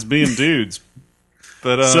 Yeah, just being dudes.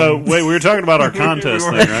 But So, wait, we were talking about our contest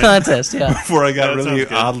were- thing, right? Contest, yeah. before I got That really sounds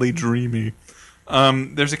good. oddly dreamy.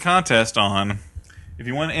 There's a contest on. If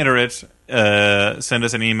you want to enter it, send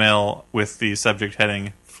us an email with the subject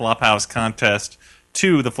heading Flophouse Contest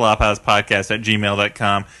to the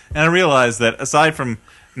flophousepodcast@gmail.com. And I realized that aside from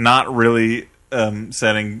not really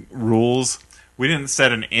setting rules, we didn't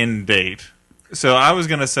set an end date. So I was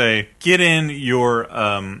going to say, get in your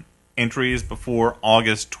entries before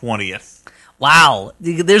August 20th. Wow.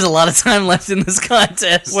 There's a lot of time left in this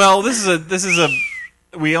contest. Well, this is a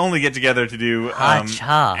we only get together to do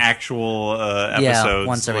Ha-cha. actual episodes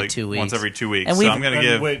once every like, 2 weeks. Once every 2 weeks. And so I'm going to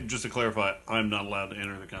give Wait, just to clarify, I'm not allowed to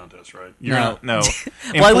enter the contest, right? you're No. not- no.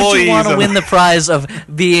 Why would you want to of- win the prize of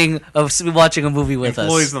watching a movie with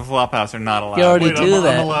employees us? of the Flophouse are not allowed. You already Wait, do I'm,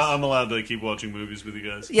 that. I'm allowed to keep watching movies with you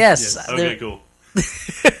guys? Yes. Okay, cool.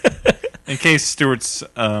 In case Stuart's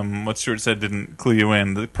what Stuart said didn't clue you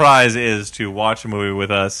in, the prize is to watch a movie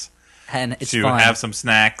with us, And it's to fun. have some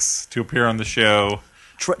snacks, to appear on the show.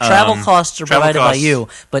 Travel costs are travel provided by costs- you,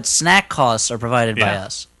 but snack costs are provided by Yeah.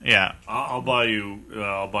 us. Yeah. I'll buy you.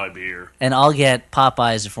 I'll buy beer. And I'll get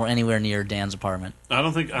Popeyes if we're anywhere near Dan's apartment. I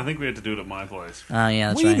think we have to do it at my place. Oh, yeah,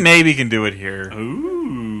 that's We right. maybe can do it here.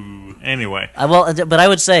 Ooh. Anyway, But I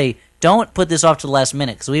would say don't put this off to the last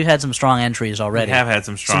minute because we've had some strong entries already. we have had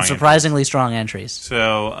some strong surprisingly strong entries.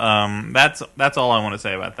 So that's all I want to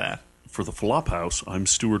say about that. For the Flophouse, I'm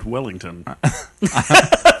Stuart Wellington.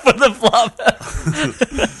 For the flop.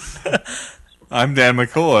 I'm Dan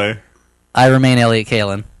McCoy. I remain Elliot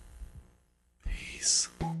Kalin. Peace.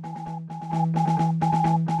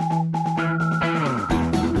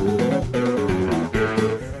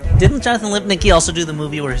 Didn't Jonathan Lipnicki also do the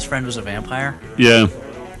movie where his friend was a vampire? Yeah.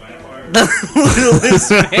 Littlest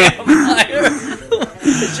Vampire.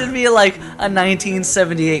 It should be like a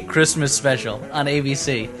 1978 Christmas special on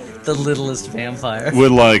ABC. The Littlest Vampire.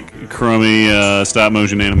 With like crummy stop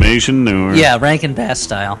motion animation, or Yeah, Rankin Bass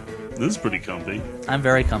style. this is pretty comfy. I'm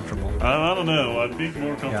very comfortable. I don't know. I'd be more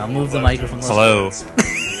comfortable. Yeah, I'll move if the I microphone was Hello.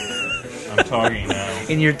 I'm talking now.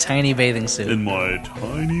 in your tiny bathing suit. in my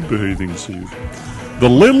tiny bathing suit, the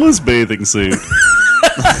littlest bathing suit.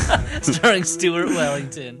 Starring Stuart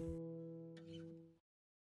Wellington.